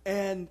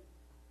 And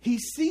he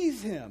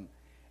sees him.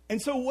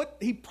 And so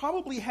he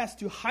probably has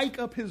to hike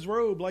up his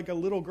robe like a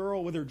little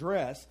girl with her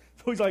dress.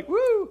 So he's like,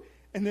 woo!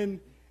 And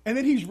then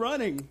he's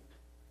running.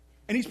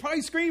 And he's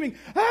probably screaming,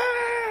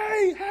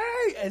 hey,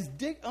 hey, as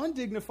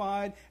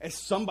undignified as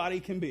somebody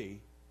can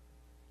be.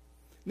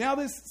 Now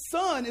this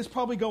son is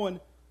probably going,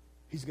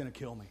 he's going to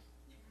kill me.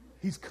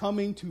 He's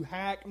coming to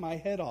hack my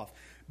head off.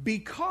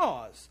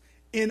 Because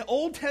in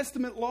Old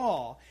Testament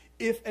law,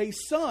 if a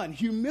son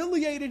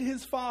humiliated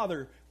his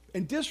father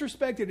and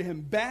disrespected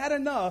him bad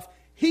enough,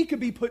 he could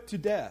be put to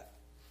death.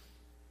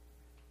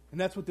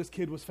 And that's what this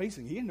kid was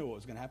facing. He didn't know what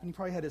was going to happen. He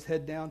probably had his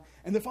head down.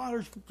 And the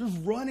father's just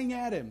running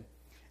at him.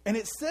 And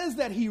it says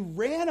that he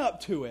ran up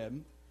to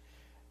him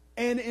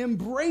and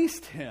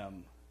embraced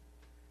him.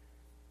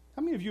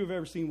 How many of you have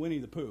ever seen Winnie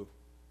the Pooh?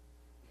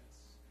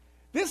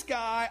 This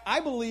guy,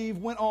 I believe,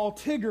 went all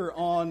Tigger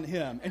on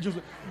him and just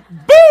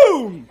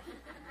boom!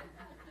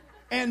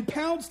 And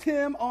pounced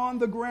him on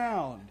the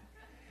ground.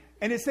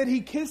 And it said he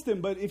kissed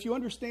him, but if you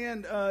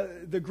understand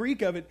the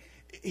Greek of it,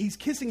 he's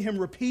kissing him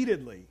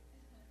repeatedly.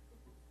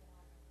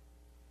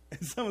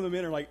 And some of the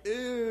men are like,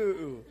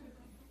 ew.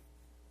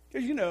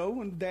 Because, you know,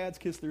 when dads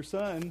kiss their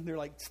son, they're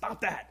like,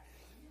 stop that.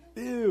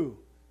 Ew.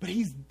 But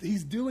he's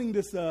doing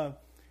this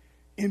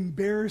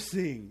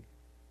embarrassing,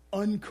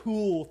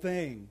 uncool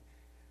thing.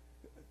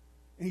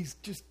 And he's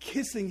just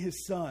kissing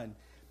his son.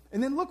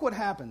 And then look what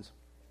happens.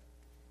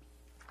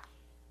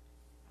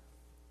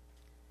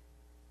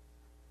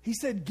 He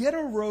said, get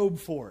a robe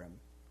for him.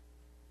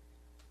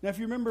 Now, if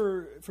you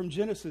remember from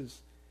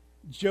Genesis,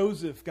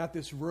 Joseph got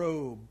this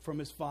robe from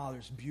his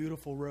father's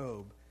beautiful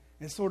robe.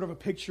 And it's sort of a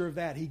picture of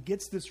that. He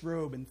gets this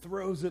robe and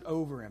throws it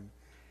over him.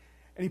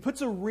 And he puts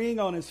a ring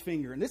on his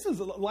finger. And this is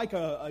like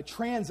a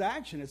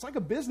transaction. It's like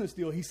a business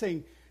deal. He's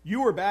saying,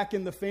 you are back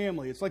in the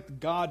family. It's like the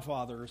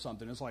Godfather or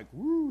something. It's like,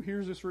 woo,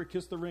 here's this ring,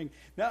 kiss the ring.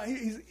 Now,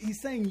 he's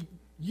saying,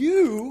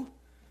 you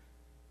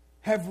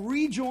have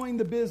rejoined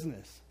the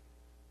business.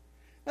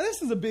 Now,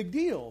 this is a big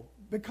deal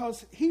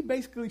because he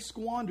basically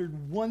squandered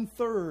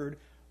 1/3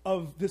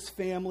 of this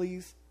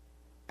family's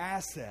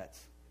assets.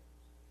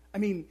 I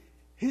mean,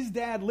 his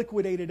dad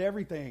liquidated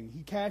everything.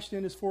 He cashed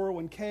in his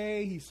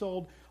 401k. He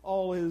sold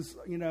all his,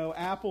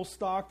 Apple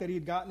stock that he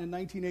had gotten in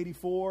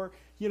 1984.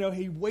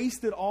 He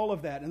wasted all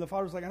of that. And the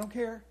father was like, I don't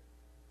care.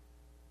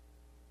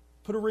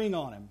 Put a ring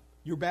on him.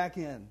 You're back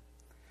in.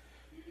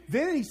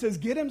 Then he says,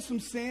 get him some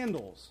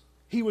sandals.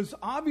 He was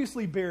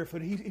obviously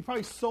barefoot. He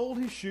probably sold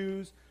his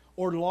shoes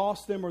or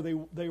lost them or they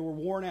were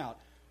worn out.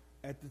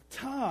 At the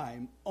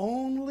time,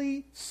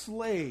 only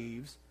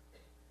slaves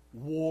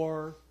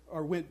wore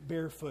or went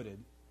barefooted.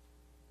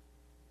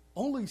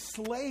 Only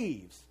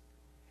slaves.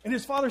 And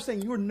his father's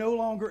saying, you are no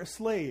longer a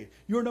slave.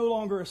 You are no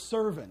longer a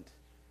servant.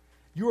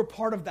 You are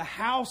part of the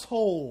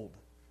household.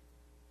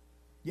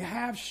 You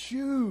have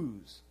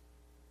shoes.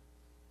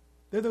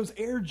 They're those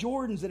Air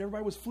Jordans that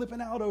everybody was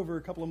flipping out over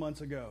a couple of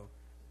months ago.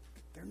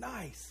 They're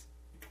nice.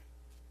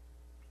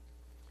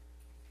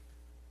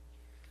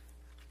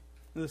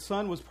 The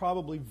son was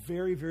probably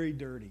very, very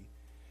dirty.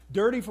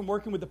 Dirty from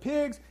working with the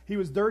pigs. He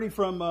was dirty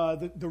from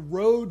the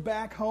road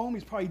back home.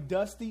 He's probably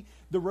dusty.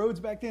 The roads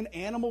back then,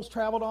 animals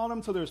traveled on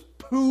them, so there's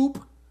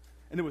poop,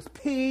 and it was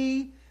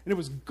pee, and it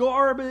was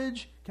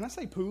garbage. Can I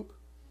say poop?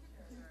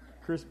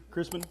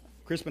 Crispin,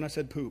 I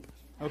said poop.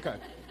 Okay.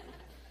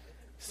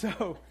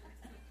 So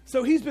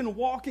he's been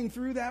walking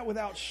through that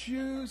without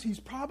shoes. He's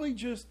probably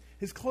just,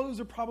 his clothes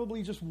are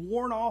probably just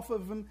worn off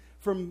of him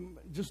from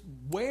just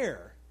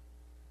wear.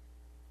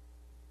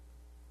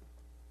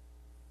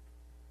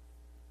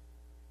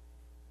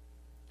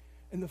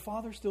 And the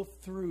father still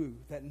threw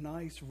that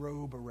nice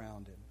robe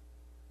around him.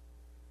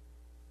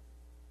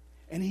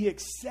 And he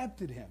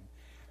accepted him.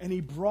 And he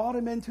brought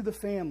him into the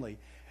family.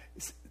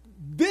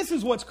 This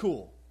is what's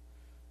cool.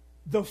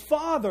 The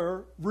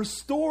father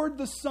restored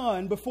the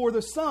son before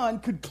the son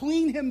could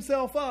clean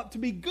himself up to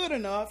be good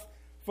enough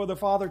for the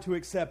father to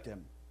accept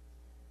him.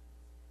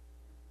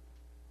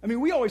 I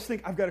mean, we always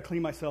think, I've got to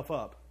clean myself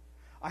up.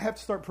 I have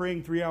to start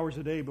praying 3 hours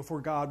a day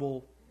before God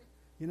will,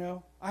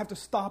 I have to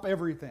stop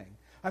everything.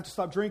 I have to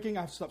stop drinking.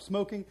 I have to stop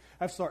smoking.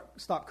 I have to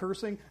stop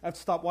cursing. I have to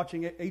stop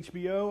watching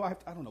HBO.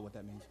 I don't know what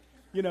that means.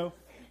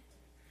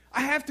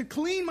 I have to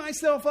clean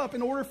myself up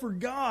in order for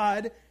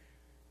God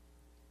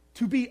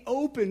to be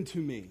open to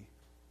me.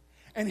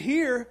 And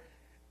here,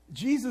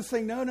 Jesus is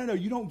saying, no,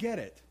 you don't get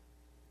it.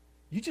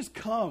 You just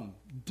come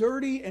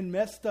dirty and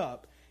messed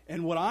up.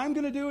 And what I'm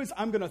going to do is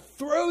I'm going to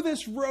throw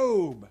this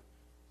robe.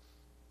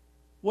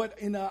 What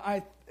in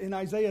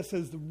Isaiah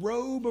says, the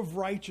robe of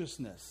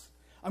righteousness.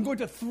 I'm going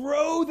to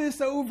throw this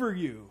over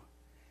you.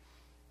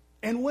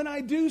 And when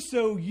I do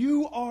so,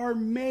 you are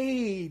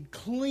made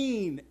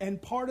clean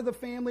and part of the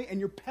family, and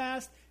your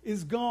past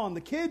is gone. The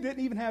kid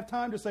didn't even have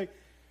time to say,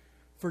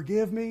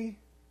 forgive me.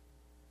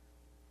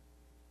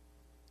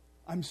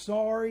 I'm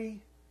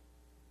sorry.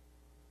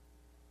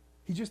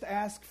 He just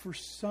asked for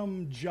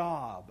some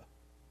job.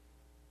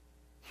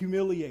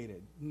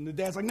 Humiliated. And the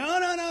dad's like,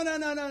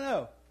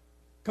 no.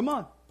 Come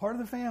on, part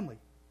of the family.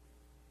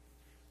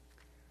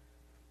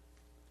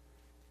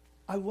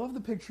 I love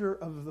the picture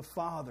of the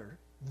father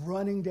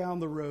running down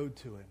the road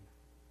to him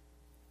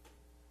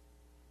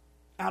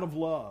out of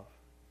love.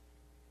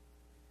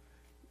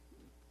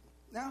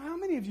 Now, how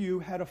many of you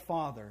had a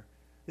father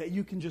that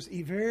you can just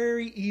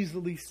very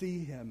easily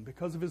see him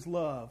because of his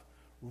love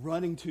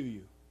running to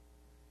you?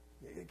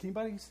 Can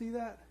anybody see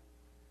that?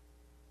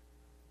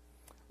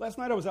 Last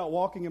night I was out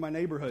walking in my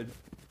neighborhood.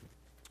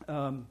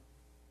 I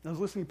was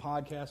listening to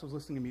podcasts, I was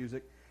listening to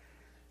music,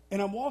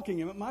 and I'm walking,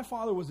 and my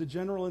father was a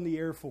general in the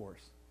Air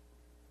Force.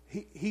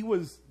 He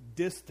was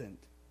distant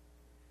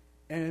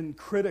and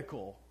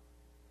critical.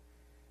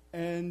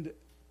 And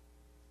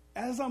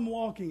as I'm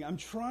walking, I'm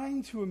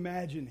trying to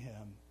imagine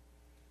him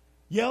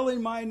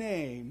yelling my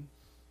name,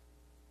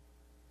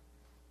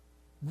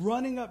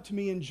 running up to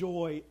me in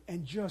joy,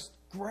 and just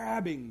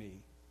grabbing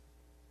me.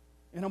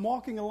 And I'm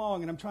walking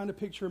along, and I'm trying to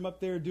picture him up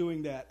there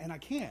doing that, and I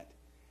can't.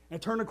 And I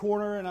turn a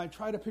corner, and I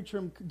try to picture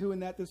him doing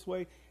that this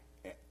way.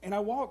 And I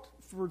walked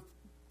for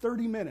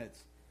 30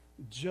 minutes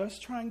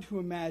just trying to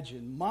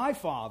imagine my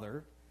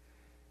father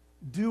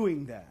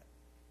doing that.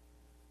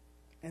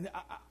 And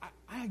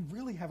I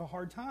really have a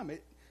hard time.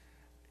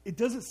 It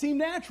doesn't seem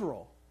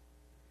natural.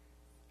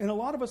 And a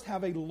lot of us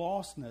have a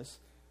lostness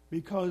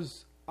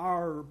because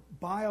our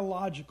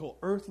biological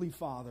earthly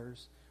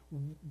fathers,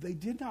 they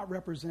did not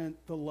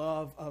represent the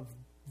love of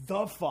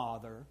the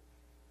Father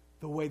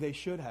the way they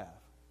should have.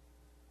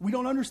 We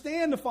don't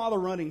understand the Father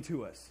running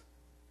to us.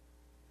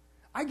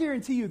 I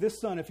guarantee you this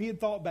son, if he had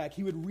thought back,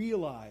 he would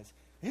realize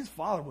his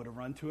father would have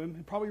run to him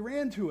and probably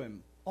ran to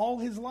him all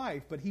his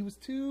life, but he was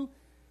too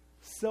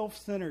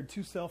self-centered,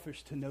 too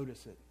selfish to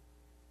notice it.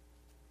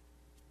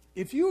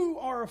 If you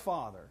are a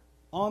father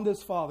on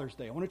this Father's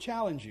Day, I want to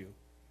challenge you.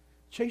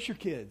 Chase your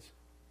kids.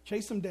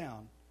 Chase them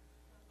down.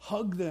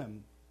 Hug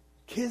them.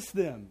 Kiss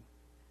them.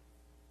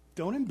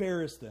 Don't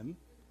embarrass them.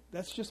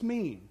 That's just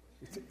mean.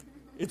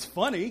 It's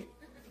funny.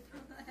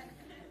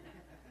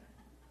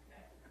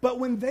 But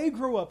when they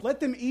grow up, let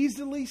them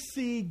easily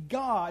see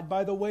God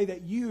by the way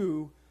that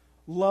you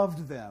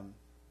loved them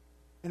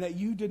and that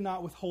you did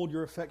not withhold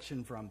your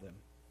affection from them.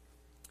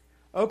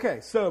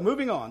 Okay, so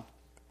moving on.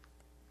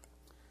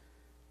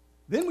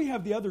 Then we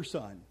have the other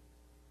son.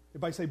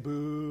 Everybody say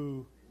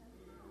boo.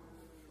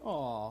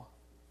 Aw.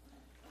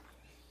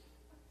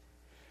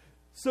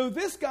 So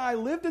this guy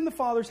lived in the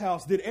father's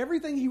house, did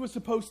everything he was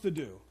supposed to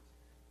do.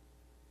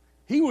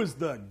 He was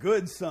the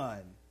good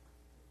son.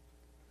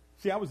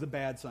 See, I was the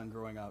bad son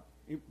growing up.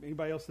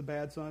 Anybody else the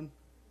bad son?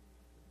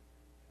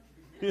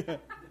 Yeah,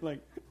 like,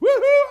 woohoo,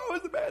 I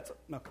was the bad son.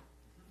 No.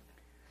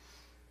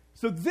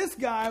 So this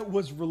guy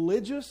was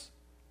religious.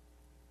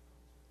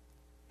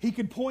 He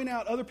could point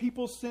out other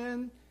people's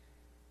sin.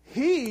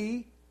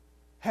 He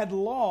had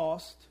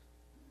lost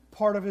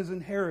part of his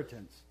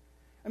inheritance.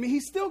 I mean,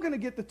 he's still going to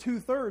get the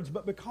 2/3,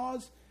 but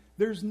because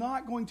there's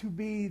not going to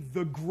be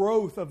the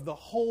growth of the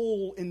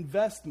whole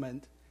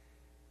investment,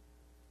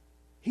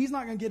 he's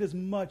not going to get as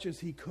much as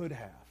he could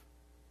have.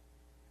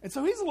 And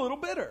so he's a little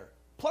bitter.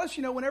 Plus,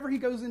 whenever he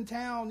goes in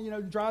town,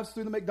 drives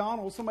through the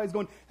McDonald's, somebody's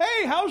going,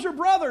 hey, how's your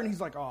brother? And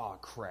he's like, oh,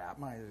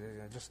 crap, I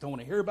just don't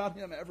want to hear about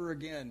him ever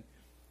again.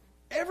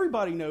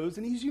 Everybody knows,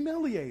 and he's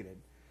humiliated.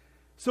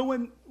 So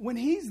when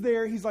he's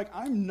there, he's like,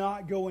 I'm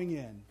not going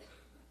in.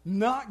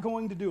 Not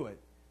going to do it.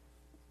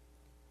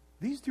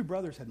 These two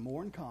brothers had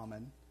more in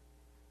common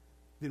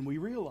than we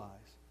realize.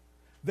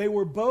 They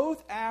were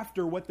both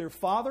after what their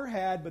father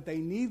had, but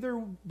neither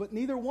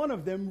one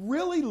of them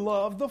really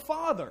loved the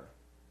father.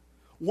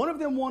 One of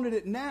them wanted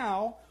it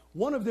now,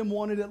 one of them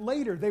wanted it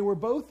later. They were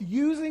both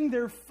using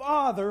their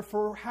father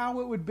for how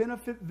it would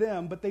benefit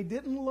them, but they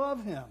didn't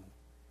love him.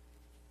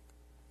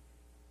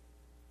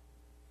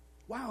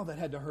 Wow, that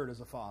had to hurt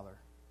as a father.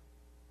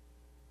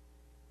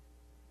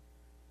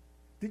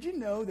 Did you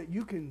know that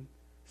you can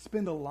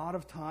spend a lot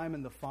of time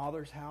in the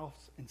Father's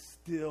house and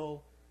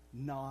still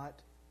not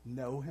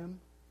know him?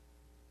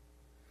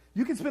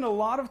 You can spend a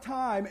lot of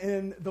time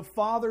in the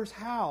Father's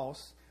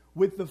house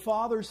with the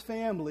Father's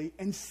family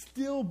and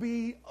still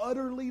be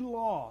utterly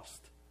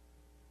lost.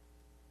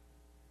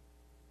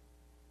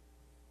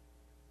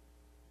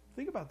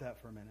 Think about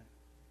that for a minute.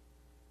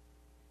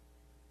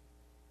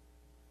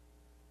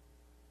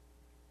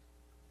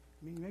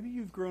 I mean, maybe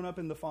you've grown up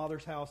in the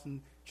Father's house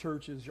and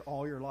churches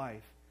all your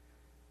life.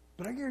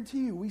 But I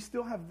guarantee you, we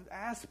still have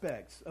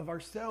aspects of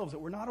ourselves that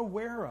we're not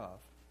aware of,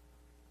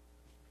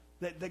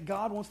 that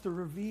God wants to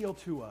reveal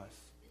to us.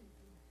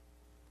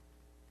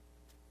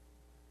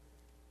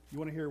 You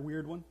want to hear a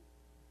weird one?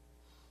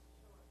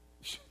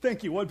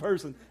 Thank you, one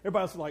person.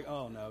 Everybody else is like,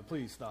 oh no,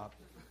 please stop.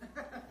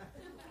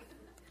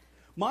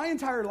 My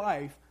entire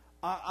life,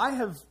 I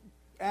have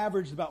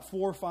averaged about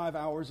 4 or 5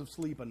 hours of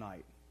sleep a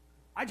night.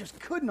 I just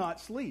could not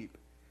sleep.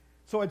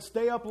 So I'd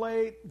stay up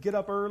late, get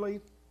up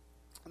early.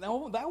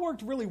 Now, that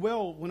worked really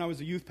well when I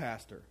was a youth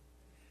pastor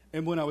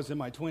and when I was in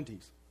my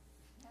 20s.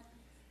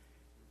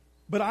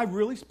 But I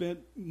really spent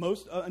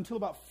until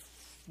about,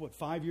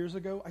 5 years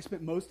ago, I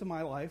spent most of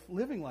my life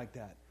living like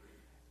that.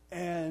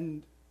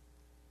 And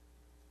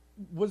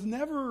was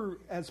never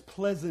as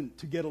pleasant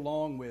to get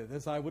along with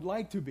as I would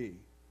like to be.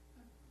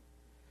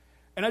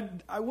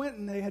 And I went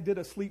and they did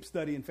a sleep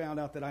study and found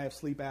out that I have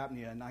sleep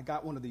apnea. And I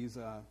got one of these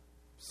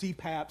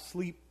CPAP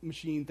sleep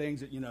machine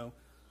things that,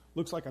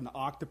 looks like an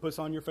octopus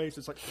on your face.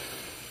 It's like...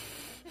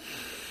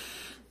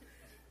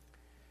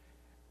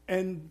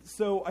 And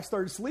so I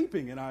started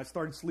sleeping, and I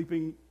started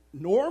sleeping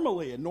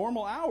normally in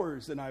normal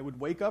hours. And I would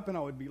wake up and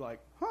I would be like,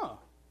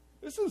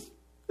 this is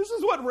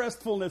what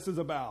restfulness is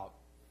about.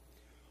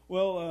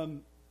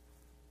 Well,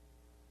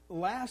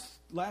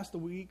 last a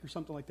week or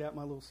something like that,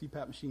 my little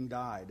CPAP machine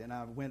died, and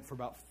I went for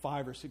about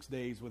 5 or 6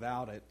 days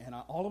without it. And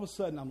all of a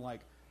sudden, I'm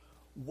like,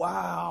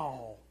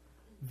 wow,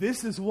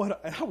 this is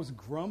what... I was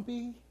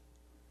grumpy.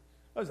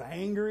 I was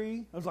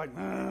angry. I was like,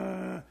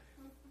 I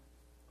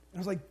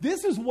was like,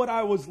 this is what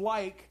I was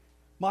like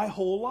my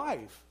whole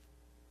life.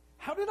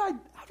 How did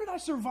I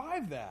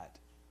survive that?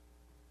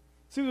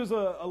 See, there was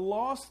a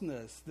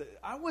lostness that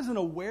I wasn't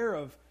aware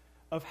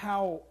of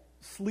how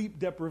sleep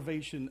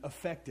deprivation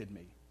affected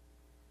me.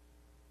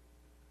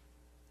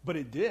 But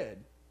it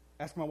did.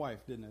 Ask my wife,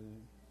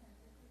 didn't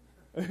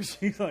it?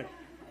 She's like,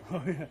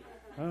 oh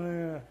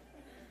yeah.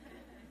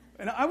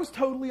 And I was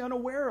totally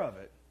unaware of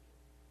it.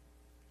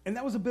 And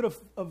that was a bit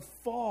of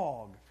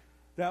fog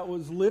that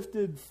was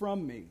lifted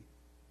from me.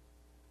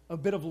 A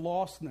bit of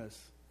lostness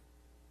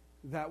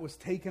that was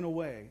taken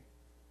away.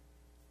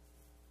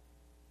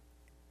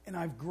 And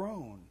I've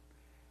grown.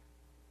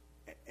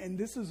 And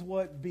this is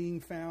what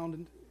being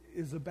found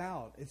is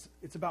about.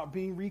 It's about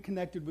being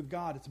reconnected with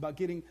God. It's about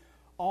getting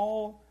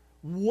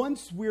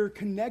once we're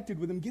connected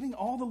with Him, getting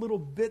all the little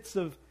bits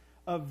of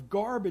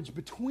garbage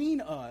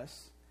between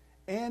us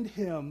and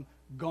Him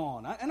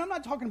gone. And I'm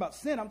not talking about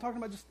sin. I'm talking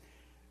about just,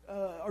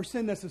 or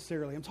sin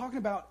necessarily. I'm talking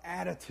about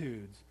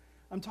attitudes.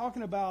 I'm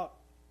talking about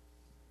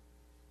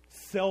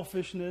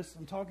selfishness.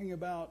 I'm talking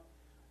about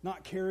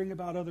not caring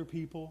about other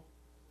people.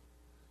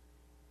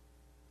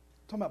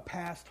 I'm talking about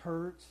past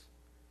hurts.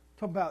 I'm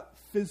talking about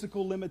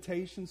physical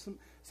limitations.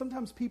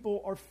 Sometimes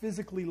people are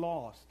physically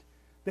lost.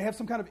 They have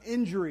some kind of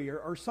injury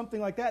or something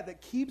like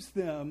that keeps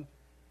them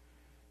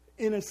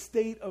in a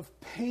state of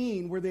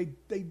pain where they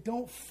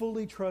don't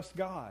fully trust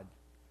God.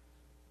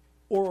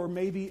 Or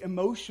maybe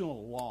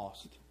emotional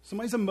lost.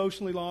 Somebody's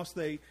emotionally lost.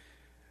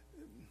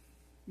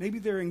 Maybe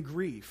they're in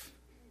grief.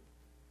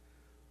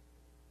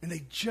 And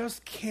they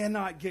just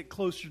cannot get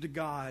closer to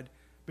God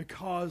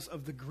because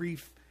of the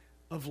grief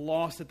of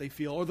loss that they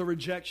feel or the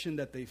rejection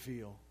that they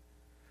feel.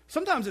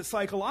 Sometimes it's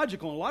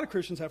psychological, and a lot of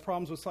Christians have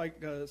problems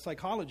with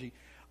psychology.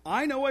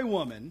 I know a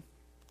woman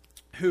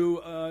who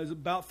is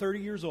about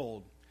 30 years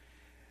old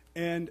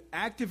and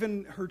active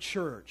in her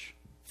church,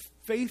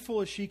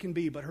 faithful as she can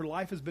be, but her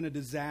life has been a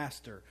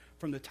disaster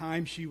from the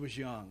time she was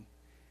young.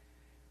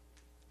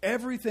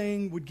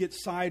 Everything would get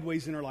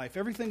sideways in her life.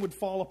 Everything would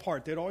fall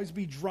apart. There'd always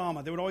be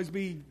drama. There would always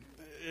be...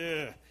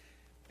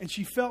 And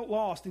she felt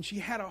lost, and she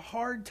had a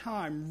hard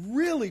time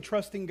really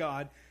trusting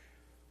God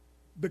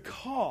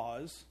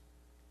because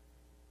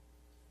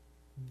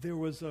there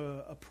was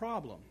a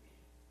problem.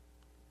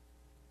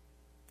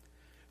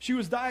 She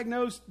was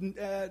diagnosed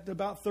at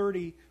about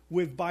 30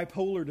 with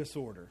bipolar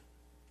disorder.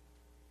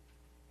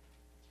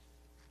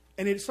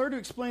 And it started to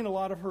explain a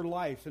lot of her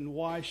life and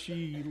why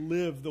she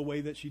lived the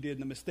way that she did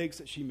and the mistakes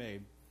that she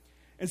made.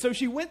 And so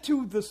she went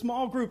to the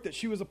small group that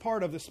she was a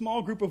part of, the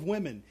small group of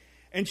women.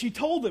 And she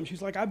told them,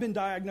 she's like, I've been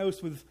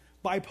diagnosed with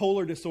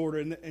bipolar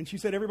disorder. And she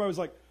said everybody was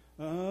like,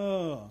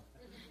 oh.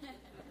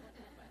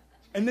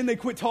 And then they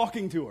quit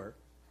talking to her.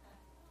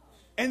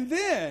 And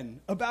then,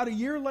 about a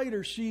year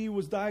later, she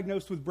was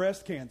diagnosed with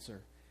breast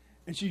cancer.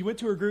 And she went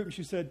to her group and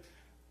she said,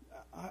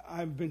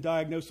 I've been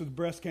diagnosed with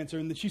breast cancer.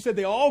 And she said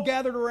they all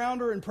gathered around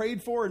her and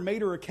prayed for her and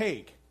made her a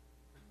cake.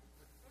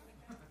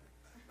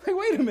 Hey,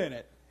 wait a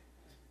minute.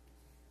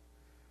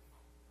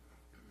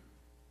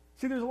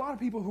 See, there's a lot of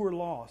people who are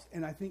lost,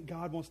 and I think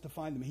God wants to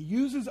find them. He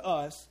uses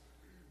us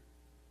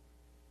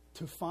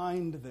to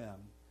find them.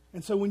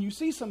 And so when you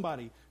see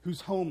somebody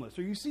who's homeless,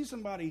 or you see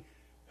somebody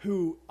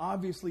who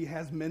obviously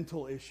has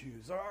mental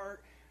issues,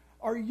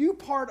 are you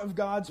part of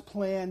God's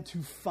plan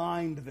to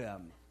find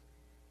them?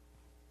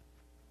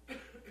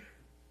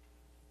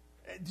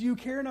 Do you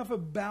care enough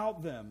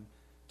about them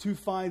to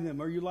find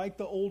them? Are you like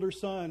the older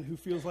son who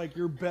feels like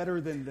you're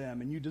better than them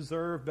and you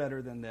deserve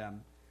better than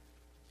them?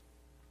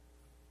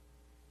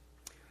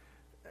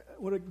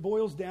 What it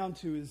boils down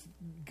to is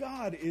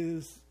God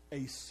is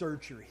a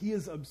searcher. He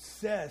is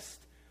obsessed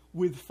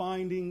with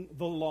finding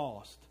the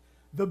lost.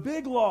 The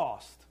big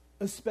lost,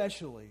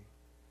 especially.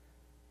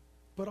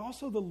 But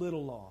also the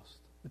little lost.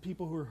 The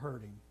people who are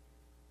hurting.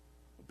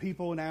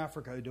 People in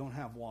Africa who don't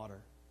have water.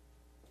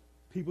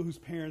 People whose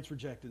parents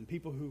rejected them.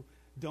 People who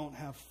don't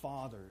have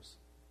fathers.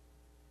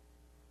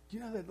 Do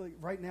you know that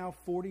right now,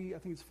 I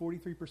think it's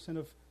 43%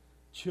 of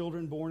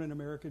children born in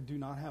America do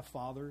not have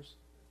fathers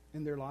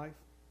in their life?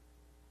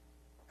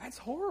 That's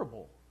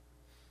horrible.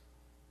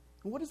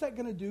 And what is that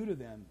going to do to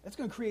them? That's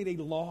going to create a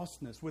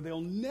lostness where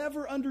they'll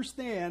never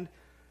understand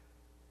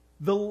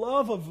the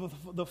love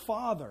of the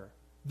Father.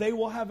 They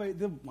will have I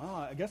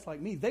guess like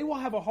me, they will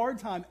have a hard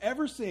time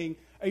ever seeing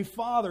a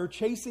father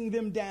chasing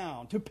them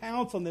down, to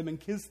pounce on them and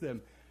kiss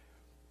them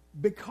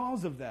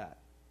because of that.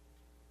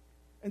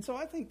 And so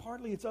I think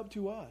partly it's up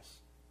to us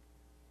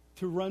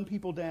to run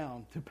people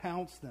down, to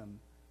pounce them,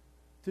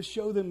 to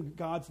show them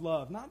God's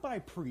love, not by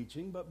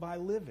preaching, but by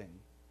living.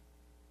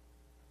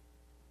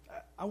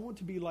 I want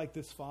to be like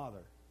this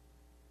father.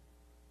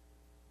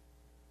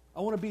 I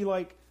want to be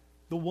like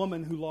the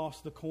woman who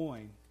lost the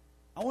coin.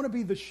 I want to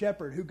be the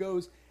shepherd who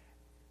goes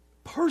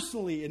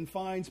personally and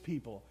finds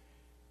people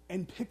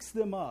and picks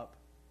them up.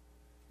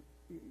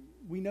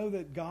 We know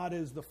that God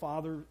is the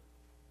father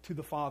to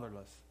the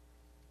fatherless.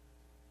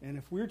 And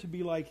if we're to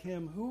be like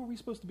him, who are we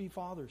supposed to be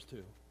fathers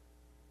to?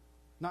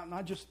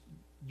 Not just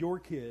your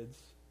kids,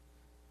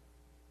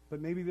 but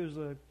maybe there's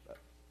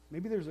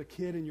a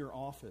kid in your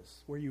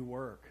office where you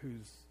work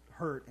who's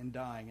hurt and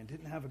dying and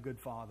didn't have a good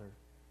father.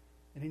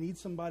 And he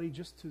needs somebody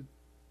just to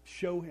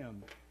show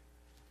him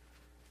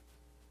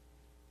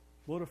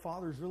what a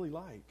father's really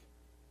like.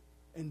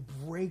 And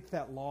break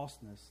that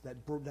lostness,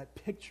 that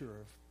picture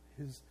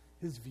of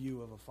his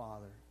view of a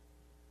father.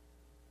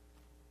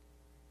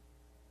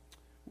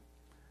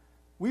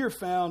 We are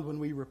found when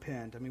we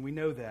repent. I mean, we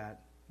know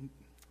that.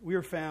 We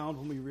are found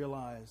when we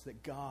realize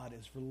that God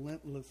is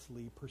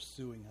relentlessly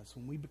pursuing us,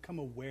 when we become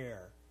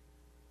aware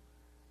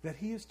that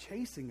he is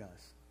chasing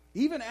us.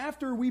 Even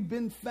after we've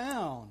been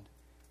found,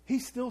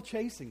 he's still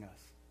chasing us.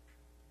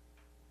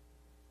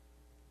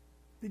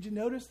 Did you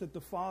notice that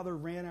the father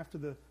ran after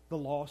the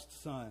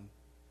lost son?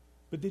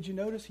 But did you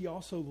notice he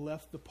also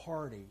left the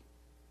party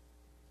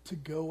to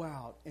go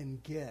out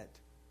and get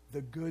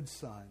the good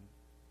son?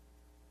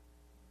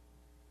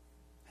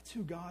 That's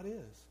who God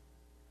is.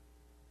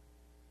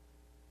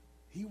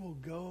 He will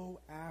go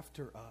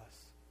after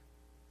us.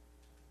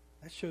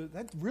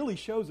 That really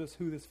shows us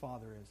who this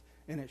Father is,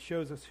 and it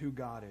shows us who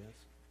God is.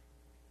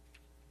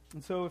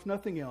 And so, if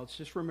nothing else,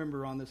 just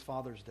remember on this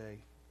Father's Day,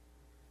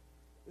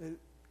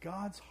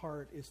 God's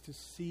heart is to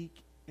seek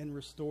and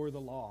restore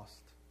the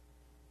lost.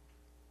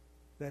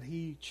 That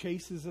he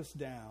chases us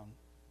down.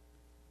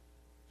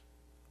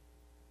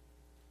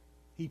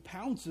 He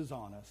pounces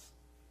on us,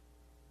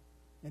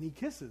 and he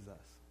kisses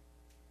us.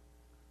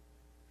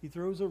 He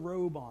throws a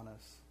robe on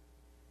us,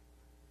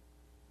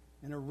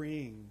 and a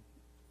ring,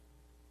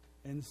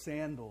 and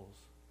sandals.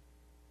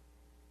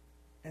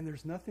 And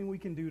there's nothing we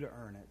can do to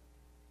earn it.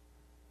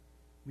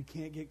 We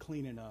can't get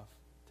clean enough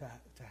to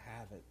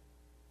have it.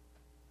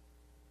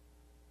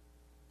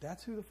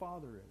 That's who the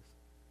Father is.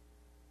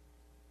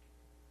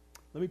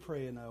 Let me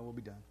pray and we'll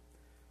be done.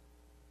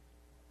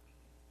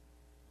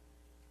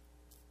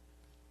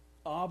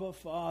 Abba,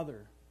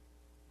 Father,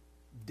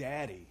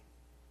 Daddy.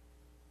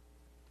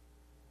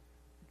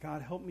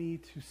 God, help me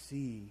to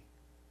see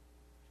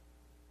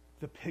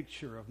the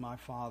picture of my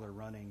Father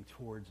running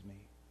towards me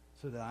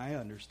so that I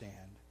understand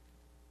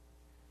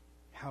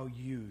how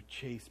you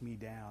chase me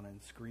down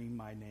and scream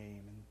my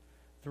name and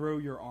throw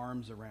your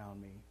arms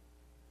around me,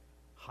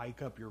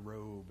 hike up your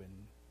robe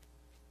and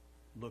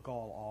look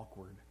all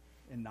awkward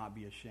and not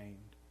be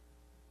ashamed.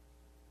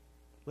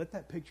 Let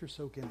that picture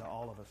soak into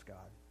all of us, God.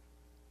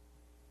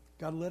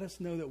 God, let us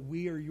know that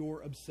we are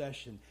your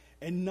obsession.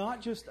 And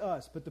not just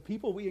us, but the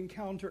people we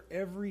encounter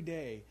every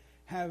day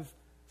have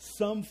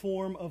some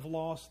form of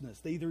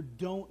lostness. They either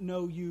don't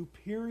know you,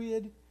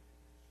 period,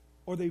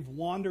 or they've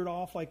wandered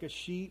off like a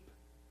sheep.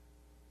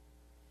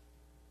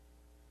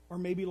 Or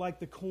maybe like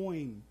the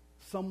coin,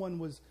 someone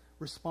was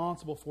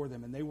responsible for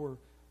them and they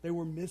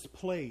were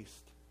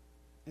misplaced.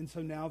 And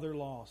so now they're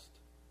lost.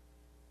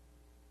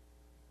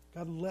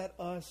 God, let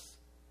us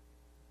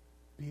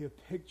be a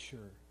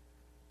picture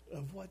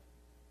of what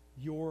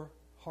your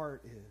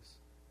heart is.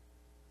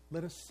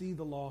 Let us see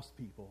the lost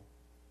people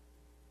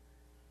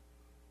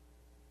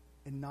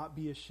and not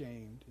be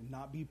ashamed and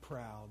not be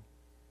proud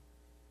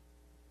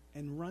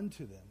and run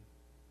to them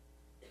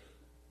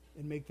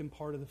and make them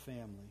part of the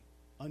family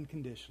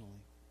unconditionally.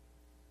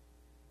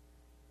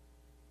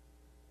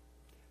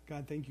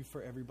 God, thank you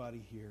for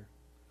everybody here.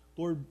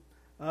 Lord,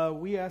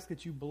 we ask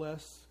that you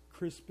bless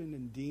Crispin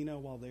and Dina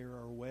while they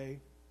are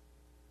away.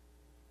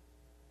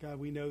 God,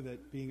 we know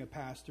that being a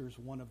pastor is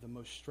one of the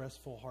most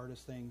stressful,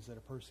 hardest things that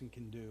a person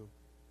can do.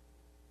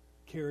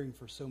 Caring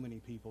for so many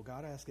people.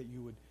 God, I ask that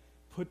you would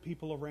put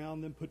people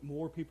around them, put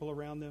more people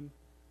around them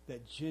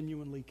that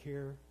genuinely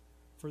care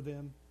for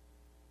them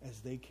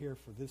as they care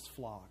for this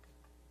flock.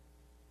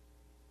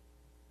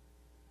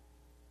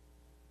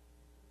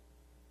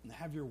 And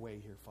have your way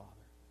here, Father.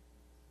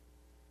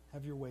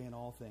 Have your way in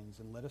all things,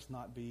 and let us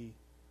not be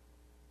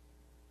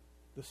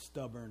the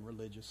stubborn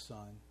religious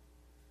son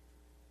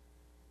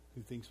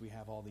who thinks we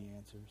have all the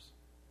answers.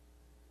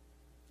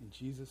 In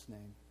Jesus'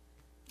 name,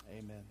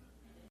 amen.